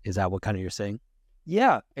 Mm-hmm. Is that what kind of you're saying?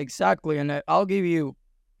 Yeah, exactly. And I'll give you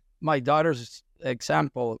my daughter's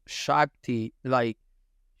example, Shakti,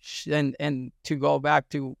 and to go back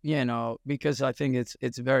to, because I think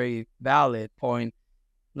it's very valid point.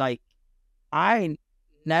 Like, I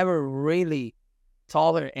never really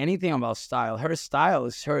told her anything about style. Her style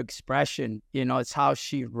is her expression. It's how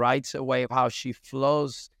she writes a way of how she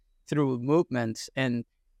flows through movements.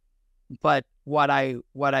 But what I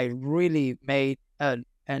really made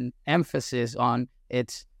an emphasis on,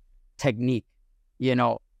 it's technique.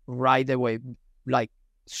 Ride the wave, like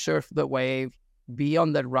surf the wave, be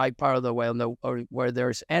on the right part of the wave, or where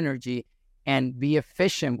there's energy, and be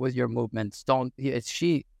efficient with your movements.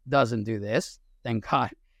 She doesn't do this, thank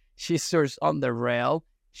God. She surfs on the rail.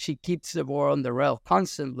 She keeps the board on the rail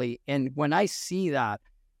constantly. And when I see that,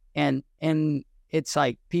 and it's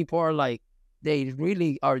like people are like, they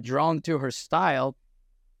really are drawn to her style,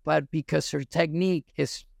 but because her technique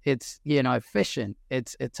it's efficient,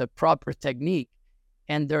 it's a proper technique,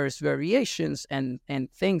 and there's variations and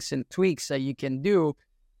things and tweaks that you can do.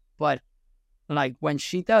 But like when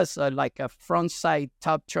she does like a frontside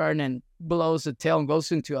top turn and blows the tail and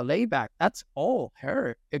goes into a layback, that's all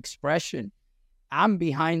her expression. I'm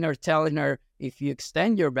behind her telling her, if you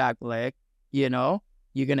extend your back leg, you're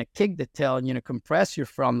going to kick the tail and compress your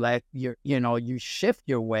front leg. You shift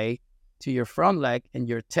your weight to your front leg, and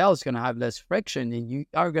your tail is going to have less friction, and you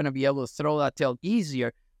are going to be able to throw that tail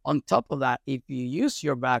easier. On top of that, if you use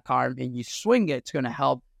your back arm and you swing it, it's going to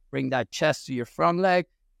help bring that chest to your front leg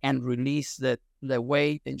and release the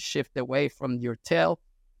weight and shift the weight from your tail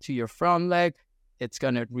to your front leg. It's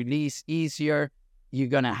going to release easier. You're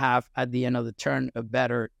going to have, at the end of the turn, a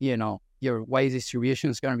better, your weight distribution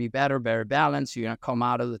is going to be better balance. You're going to come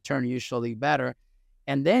out of the turn usually better.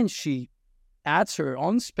 And then she adds her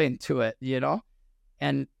own spin to it,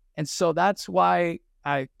 and so that's why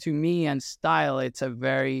to me, and style, it's a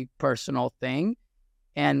very personal thing.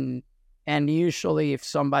 And usually if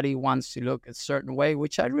somebody wants to look a certain way,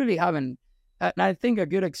 which I really haven't, and I think a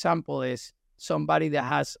good example is somebody that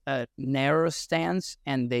has a narrow stance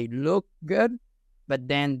and they look good, but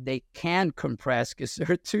then they can't compress because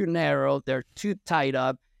they're too narrow, they're too tied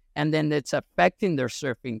up, and then it's affecting their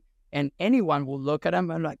surfing. And anyone will look at them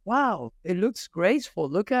and like, wow, it looks graceful.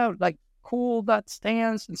 Look how cool that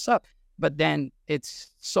stance and stuff. But then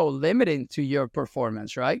it's so limiting to your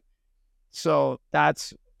performance, right? So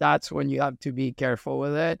that's when you have to be careful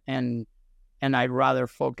with it. And I'd rather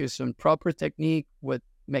focus on proper technique with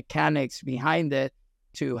mechanics behind it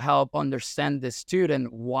to help understand the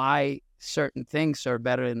student why certain things are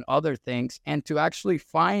better than other things, and to actually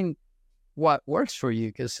find what works for you.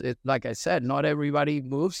 Because like I said, not everybody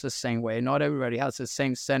moves the same way. Not everybody has the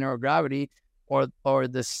same center of gravity or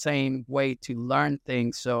the same way to learn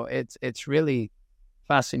things. So it's really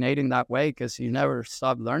fascinating that way, because you never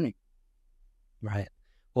stop learning. Right.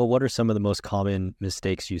 Well, what are some of the most common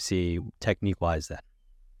mistakes you see technique-wise then?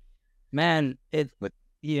 Man,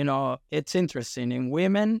 it's interesting in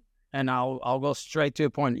women, and I'll go straight to the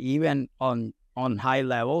point. Even on on high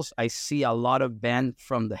levels, I see a lot of bend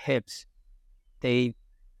from the hips. They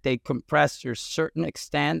compress to a certain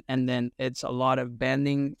extent, and then it's a lot of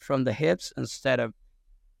bending from the hips instead of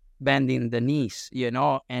bending the knees,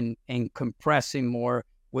 and compressing more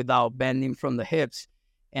without bending from the hips.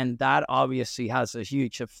 And that obviously has a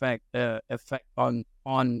huge effect on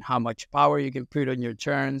how much power you can put on your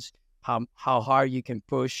turns, how hard you can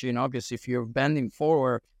push, because if you're bending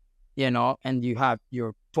forward, and you have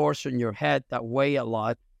your torso and your head that weigh a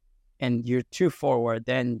lot and you're too forward,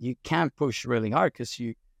 then you can't push really hard because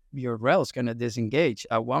your rail is going to disengage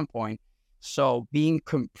at one point. So being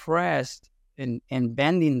compressed and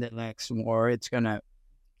bending the legs more, it's going to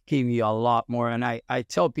give you a lot more. And I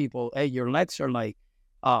tell people, hey, your legs are like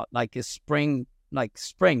a spring, like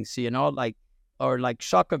springs, or like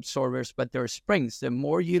shock absorbers, but they're springs. The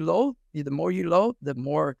more you load, the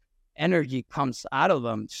more energy comes out of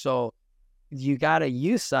them. So you got to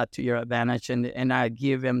use that to your advantage. And I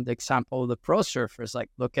give him the example of the pro surfers. Like,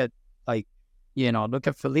 look at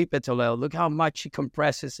Felipe Toledo. Look how much he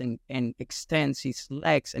compresses and extends his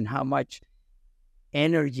legs, and how much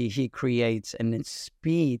energy he creates, and in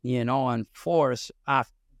speed, and force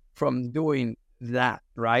from doing that,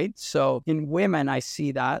 right? So in women, I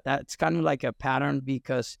see that's kind of like a pattern,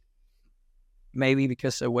 because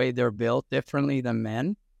the way they're built differently than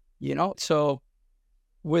men, So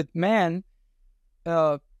with men,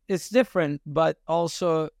 it's different, but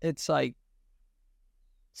also it's like,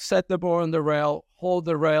 set the board on the rail, hold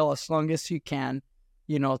the rail as long as you can,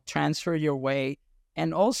 transfer your weight.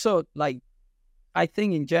 And also, like, I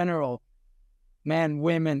think in general, men,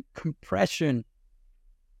 women, compression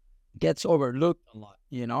gets overlooked a lot,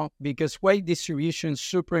 because weight distribution is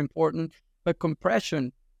super important, but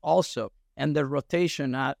compression also. And the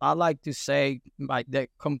rotation, I like to say, like, the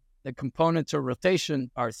components of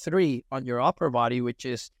rotation are 3 on your upper body, which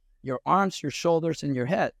is your arms, your shoulders, and your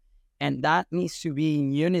head. And that needs to be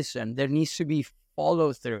in unison. There needs to be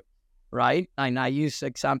follow through, right? And I use the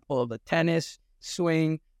example of a tennis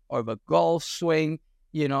swing or of a golf swing,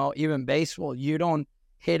 even baseball. You don't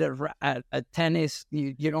hit a tennis,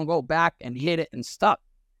 you don't go back and hit it and stop,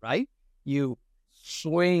 right? You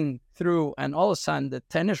swing through, and all of a sudden the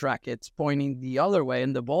tennis racket's pointing the other way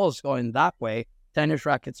and the ball's going that way. Tennis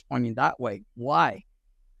racket's pointing that way. Why?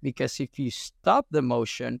 Because if you stop the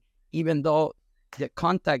motion, even though the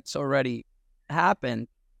contact's already happened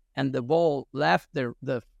and the ball left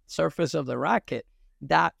the surface of the racket,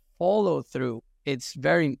 that follow through, it's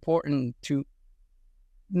very important to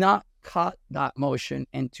not cut that motion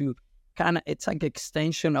and to kind of, it's like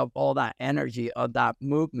extension of all that energy of that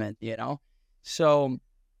movement, So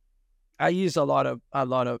I use a lot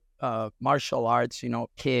of martial arts,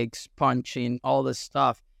 kicks, punching, all this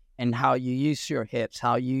stuff, and how you use your hips,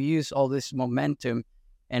 how you use all this momentum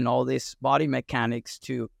and all this body mechanics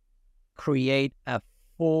to create a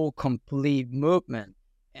full, complete movement.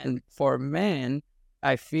 And for men,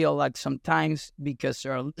 I feel like sometimes, because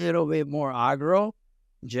they're a little bit more aggro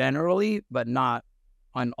generally, but not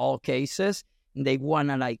on all cases, they want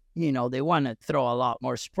to they want to throw a lot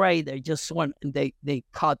more spray. They just they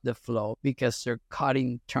cut the flow because they're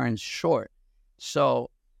cutting turns short. So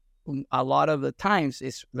a lot of the times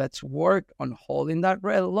is, let's work on holding that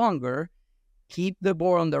rail longer, keep the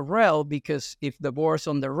board on the rail, because if the board's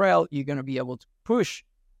on the rail, you're going to be able to push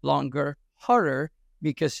longer, harder,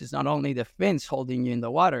 because it's not only the fins holding you in the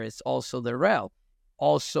water, it's also the rail.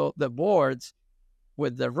 Also, the boards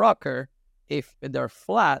with the rocker, if they're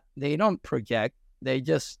flat, they don't project. They're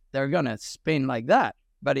going to spin like that.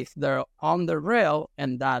 But if they're on the rail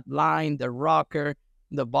and that line, the rocker,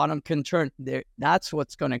 the bottom can turn, that's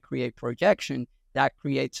what's going to create projection. That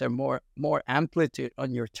creates a more amplitude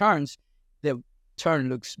on your turns. The turn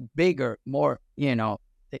looks bigger, more,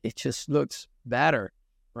 it just looks better,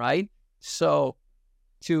 right? So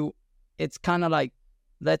it's kind of like,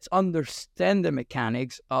 let's understand the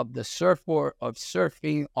mechanics of the surfboard, of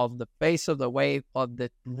surfing, of the face of the wave, of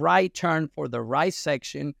the right turn for the right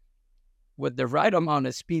section with the right amount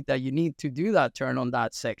of speed that you need to do that turn on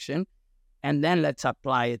that section. And then let's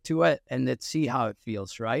apply it to it and let's see how it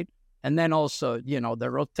feels, right? And then also, the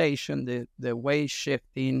rotation, the weight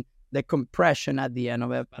shifting, the compression at the end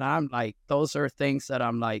of it. But I'm like, those are things that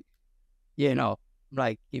I'm like,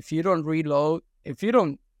 like, if you don't reload, if you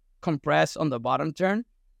don't compress on the bottom turn,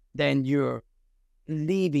 then you're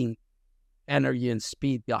leaving energy and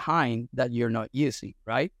speed behind that you're not using,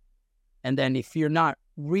 right? And then if you're not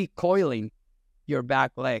recoiling your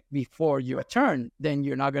back leg before your turn, then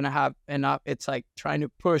you're not going to have enough. It's like trying to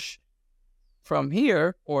push from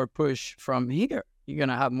here or push from here. You're going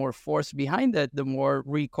to have more force behind it, the more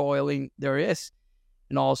recoiling there is.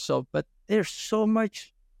 And also, but there's so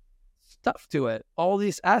much stuff to it, all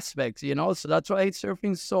these aspects, so that's why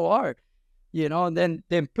surfing is so hard, and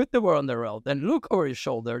then put the board on the rail, then look over your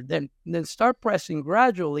shoulder, then start pressing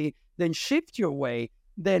gradually, then shift your way,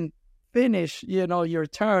 then finish, your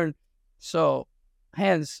turn. So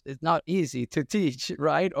hence it's not easy to teach,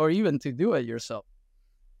 right? Or even to do it yourself.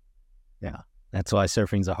 Yeah, that's why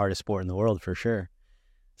surfing's the hardest sport in the world for sure.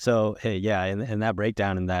 So, hey, yeah, and that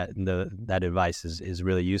breakdown and that advice is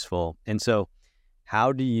really useful. And so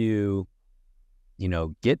how do you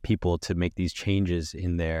get people to make these changes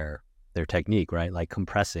in their technique, right? Like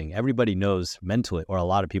compressing. Everybody knows mentally, or a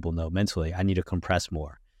lot of people know mentally, I need to compress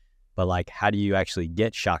more. But like, how do you actually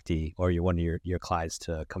get Shakti or one of your clients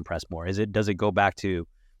to compress more? Does it go back to,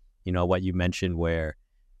 what you mentioned where,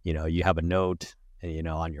 you have a note,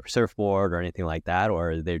 on your surfboard or anything like that?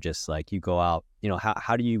 Or they're just like, you go out,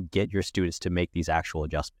 how do you get your students to make these actual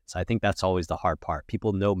adjustments? I think that's always the hard part.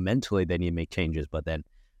 People know mentally they need to make changes, but then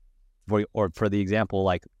for the example,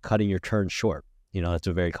 like cutting your turn short, that's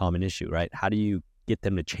a very common issue, right? How do you get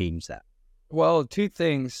them to change that? Well, two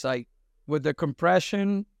things, like with the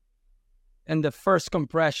compression, and the first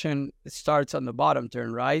compression starts on the bottom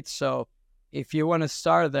turn, right? So if you want to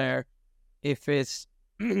start there, if it's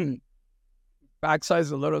backside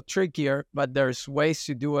is a little trickier, but there's ways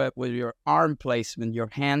to do it with your arm placement, your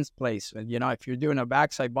hands placement. If you're doing a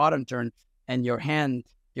backside bottom turn and your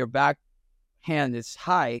back hand is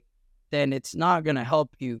high, then it's not going to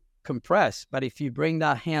help you compress. But if you bring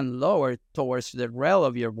that hand lower towards the rail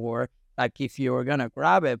of your board, like if you were going to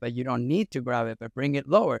grab it, but you don't need to grab it, but bring it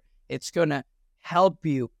lower, it's going to help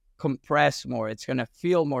you compress more. It's going to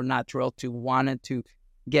feel more natural to want to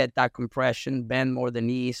get that compression, bend more the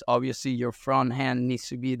knees. Obviously, your front hand needs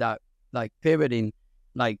to be that like pivoting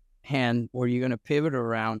like hand where you're going to pivot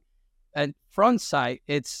around. And front side,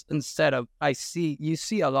 it's instead of, you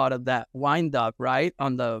see a lot of that wind up, right?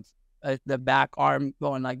 On the back arm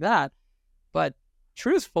going like that. But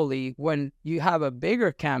truthfully, when you have a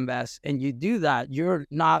bigger canvas and you do that, you're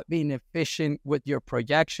not being efficient with your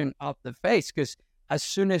projection of the face, because as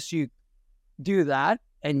soon as you do that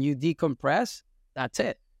and you decompress, that's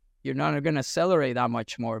it. You're not going to accelerate that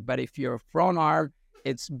much more. But if your front arm,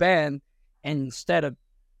 it's bent, and instead of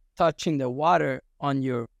touching the water on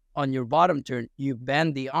your bottom turn, you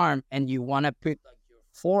bend the arm and you want to put like your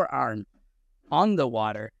forearm on the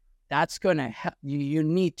water, that's going to help you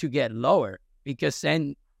need to get lower, because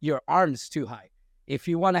then your arm's too high. If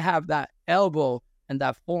you want to have that elbow and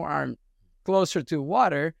that forearm closer to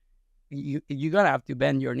water, you're going to have to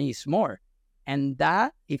bend your knees more. And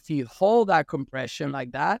that, if you hold that compression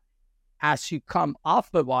like that, as you come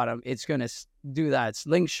off the bottom, it's going to do that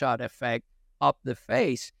slingshot effect up the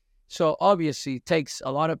face. So obviously it takes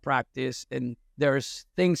a lot of practice, and there's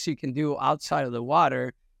things you can do outside of the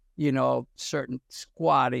water, certain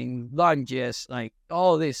squatting, lunges, like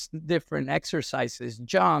all these different exercises,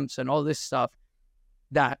 jumps, and all this stuff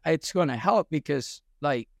that it's going to help, because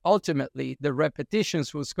like ultimately the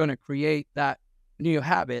repetitions was going to create that new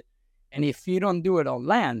habit. And if you don't do it on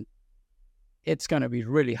land, it's going to be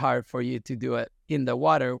really hard for you to do it in the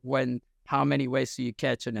water, when how many ways do you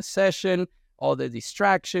catch in a session, all the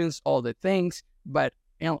distractions, all the things. But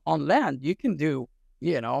on land, you can do,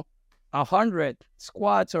 100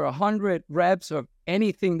 squats or 100 reps of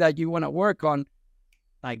anything that you want to work on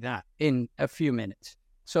like that in a few minutes.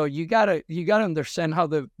 So you gotta understand how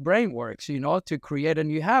the brain works, to create a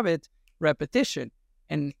new habit, repetition.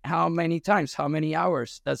 And how many times, how many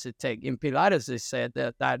hours does it take? In Pilates, they said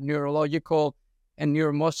that neurological and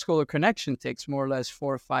neuromuscular connection takes more or less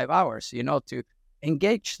 4 or 5 hours, to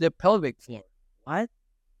engage the pelvic floor. What?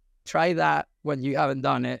 Try that when you haven't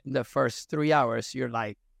done it in the first 3 hours. You're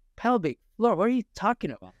like, pelvic floor, what are you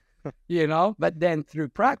talking about? But then through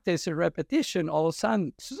practice and repetition, all of a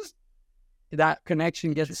sudden, that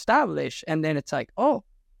connection gets established. And then it's like, oh,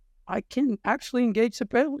 I can actually engage the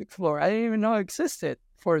pelvic floor. I didn't even know it existed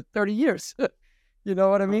for 30 years. You know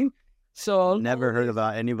what I mean? So never heard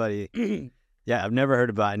about anybody. Yeah, I've never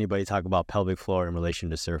heard about anybody talk about pelvic floor in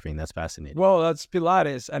relation to surfing. That's fascinating. Well, that's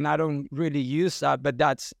Pilates, and I don't really use that, but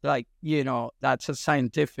that's like, that's a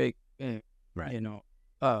scientific,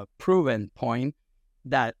 proven point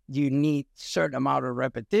that you need certain amount of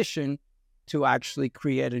repetition to actually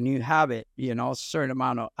create a new habit, certain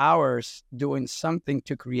amount of hours doing something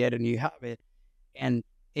to create a new habit. And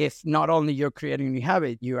if not only you're creating a new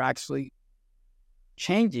habit, you're actually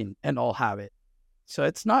changing an old habit. So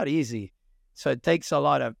it's not easy. So it takes a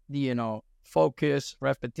lot of, focus,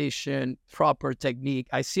 repetition, proper technique.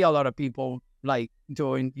 I see a lot of people like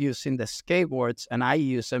using the skateboards, and I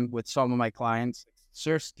use them with some of my clients,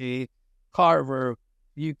 Surski, Carver,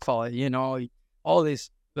 you call it, all these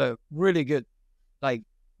really good like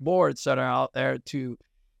boards that are out there to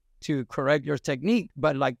correct your technique.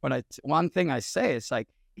 But like one thing I say is like,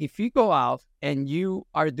 if you go out and you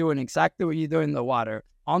are doing exactly what you do in the water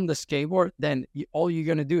on the skateboard, then all you're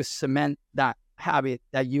going to do is cement that habit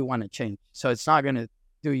that you want to change. So it's not going to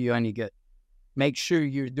do you any good. Make sure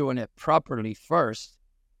you're doing it properly first,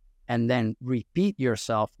 and then repeat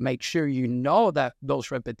yourself. Make sure you know that those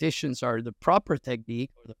repetitions are the proper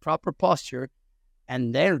technique or the proper posture,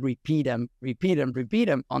 and then repeat them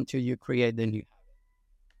until you create the new habit.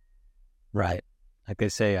 Right. Like they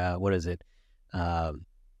say, what is it?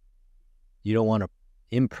 You don't want to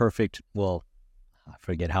imperfect, well, I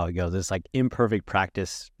forget how it goes. It's like imperfect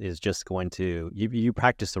practice is just going to, you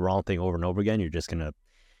practice the wrong thing over and over again, you're just going to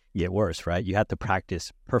get worse, right? You have to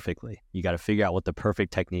practice perfectly. You got to figure out what the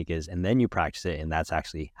perfect technique is, and then you practice it, and that's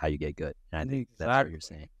actually how you get good. And I think that's what you're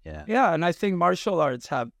saying. Yeah. Yeah, and I think martial arts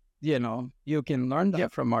have, you can learn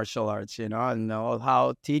that from martial arts, and know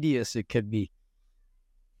how tedious it could be.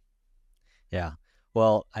 Yeah.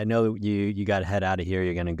 Well, I know you got to head out of here.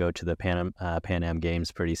 You're going to go to the Pan Am Games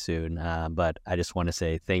pretty soon. But I just want to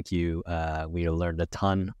say thank you. We learned a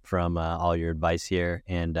ton from all your advice here.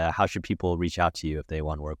 And how should people reach out to you if they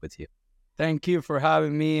want to work with you? Thank you for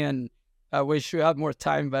having me. And I wish you had more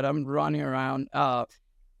time, but I'm running around.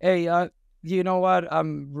 Hey, you know what?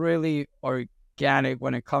 I'm really organic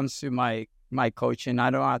when it comes to my coaching. I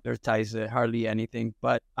don't advertise it, hardly anything,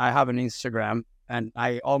 but I have an Instagram. And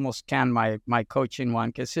I almost can my coaching one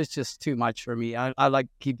because it's just too much for me. I like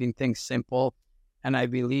keeping things simple. And I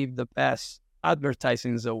believe the best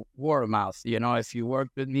advertising is a word of mouth. If you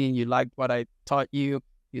worked with me and you liked what I taught you,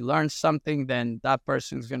 you learned something, then that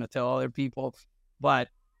person's going to tell other people. But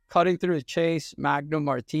cutting through the chase, Magnum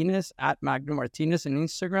Martinez, at Magnum Martinez on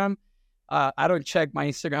Instagram. I don't check my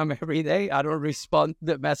Instagram every day. I don't respond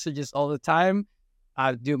to messages all the time.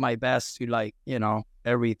 I do my best to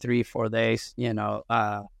every 3-4 days,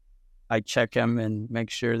 I check them and make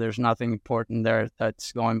sure there's nothing important there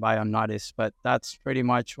that's going by unnoticed. But that's pretty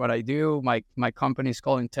much what I do. My company is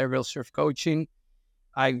called Integral Surf Coaching.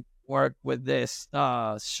 I work with this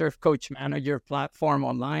Surf Coach Manager platform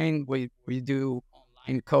online. We do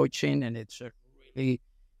online coaching, and it's a really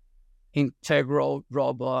integral,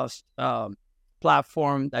 robust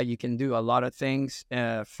platform that you can do a lot of things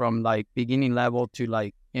from like beginning level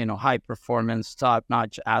to high performance, top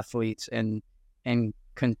notch athletes, and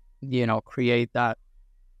create that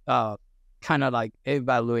kind of like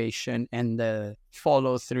evaluation and the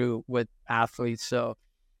follow through with athletes. So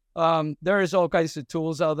there is all kinds of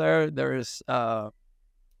tools out there. There is a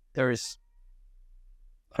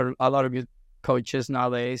lot of good coaches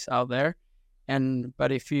nowadays out there.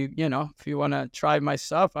 But if you want to try my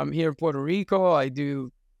stuff, I'm here in Puerto Rico.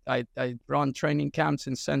 I run training camps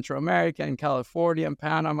in Central America, in California, and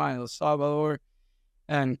Panama, and El Salvador,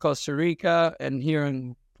 and Costa Rica. And here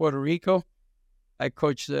in Puerto Rico, I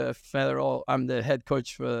coach I'm the head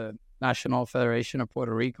coach for the National Federation of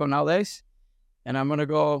Puerto Rico nowadays. And I'm going to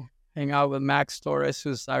go hang out with Max Torres,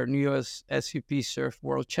 who's our newest SUP Surf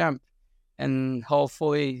World Champ. And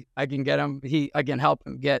hopefully I can get him. I can help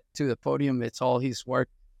him get to the podium. It's all his work,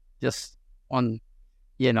 just on,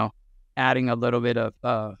 adding a little bit of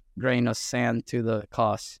grain of sand to the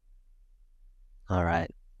cost. All right.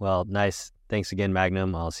 Well, nice. Thanks again,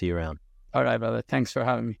 Magnum. I'll see you around. All right, brother. Thanks for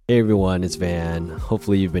having me. Hey, everyone. It's Van.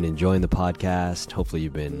 Hopefully you've been enjoying the podcast. Hopefully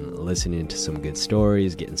you've been listening to some good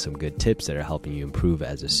stories, getting some good tips that are helping you improve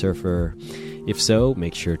as a surfer. If so,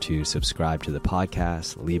 make sure to subscribe to the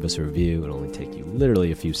podcast, leave us a review. It'll only take you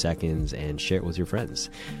literally a few seconds, and share it with your friends.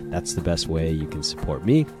 That's the best way you can support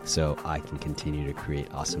me so I can continue to create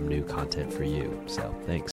awesome new content for you. So thanks.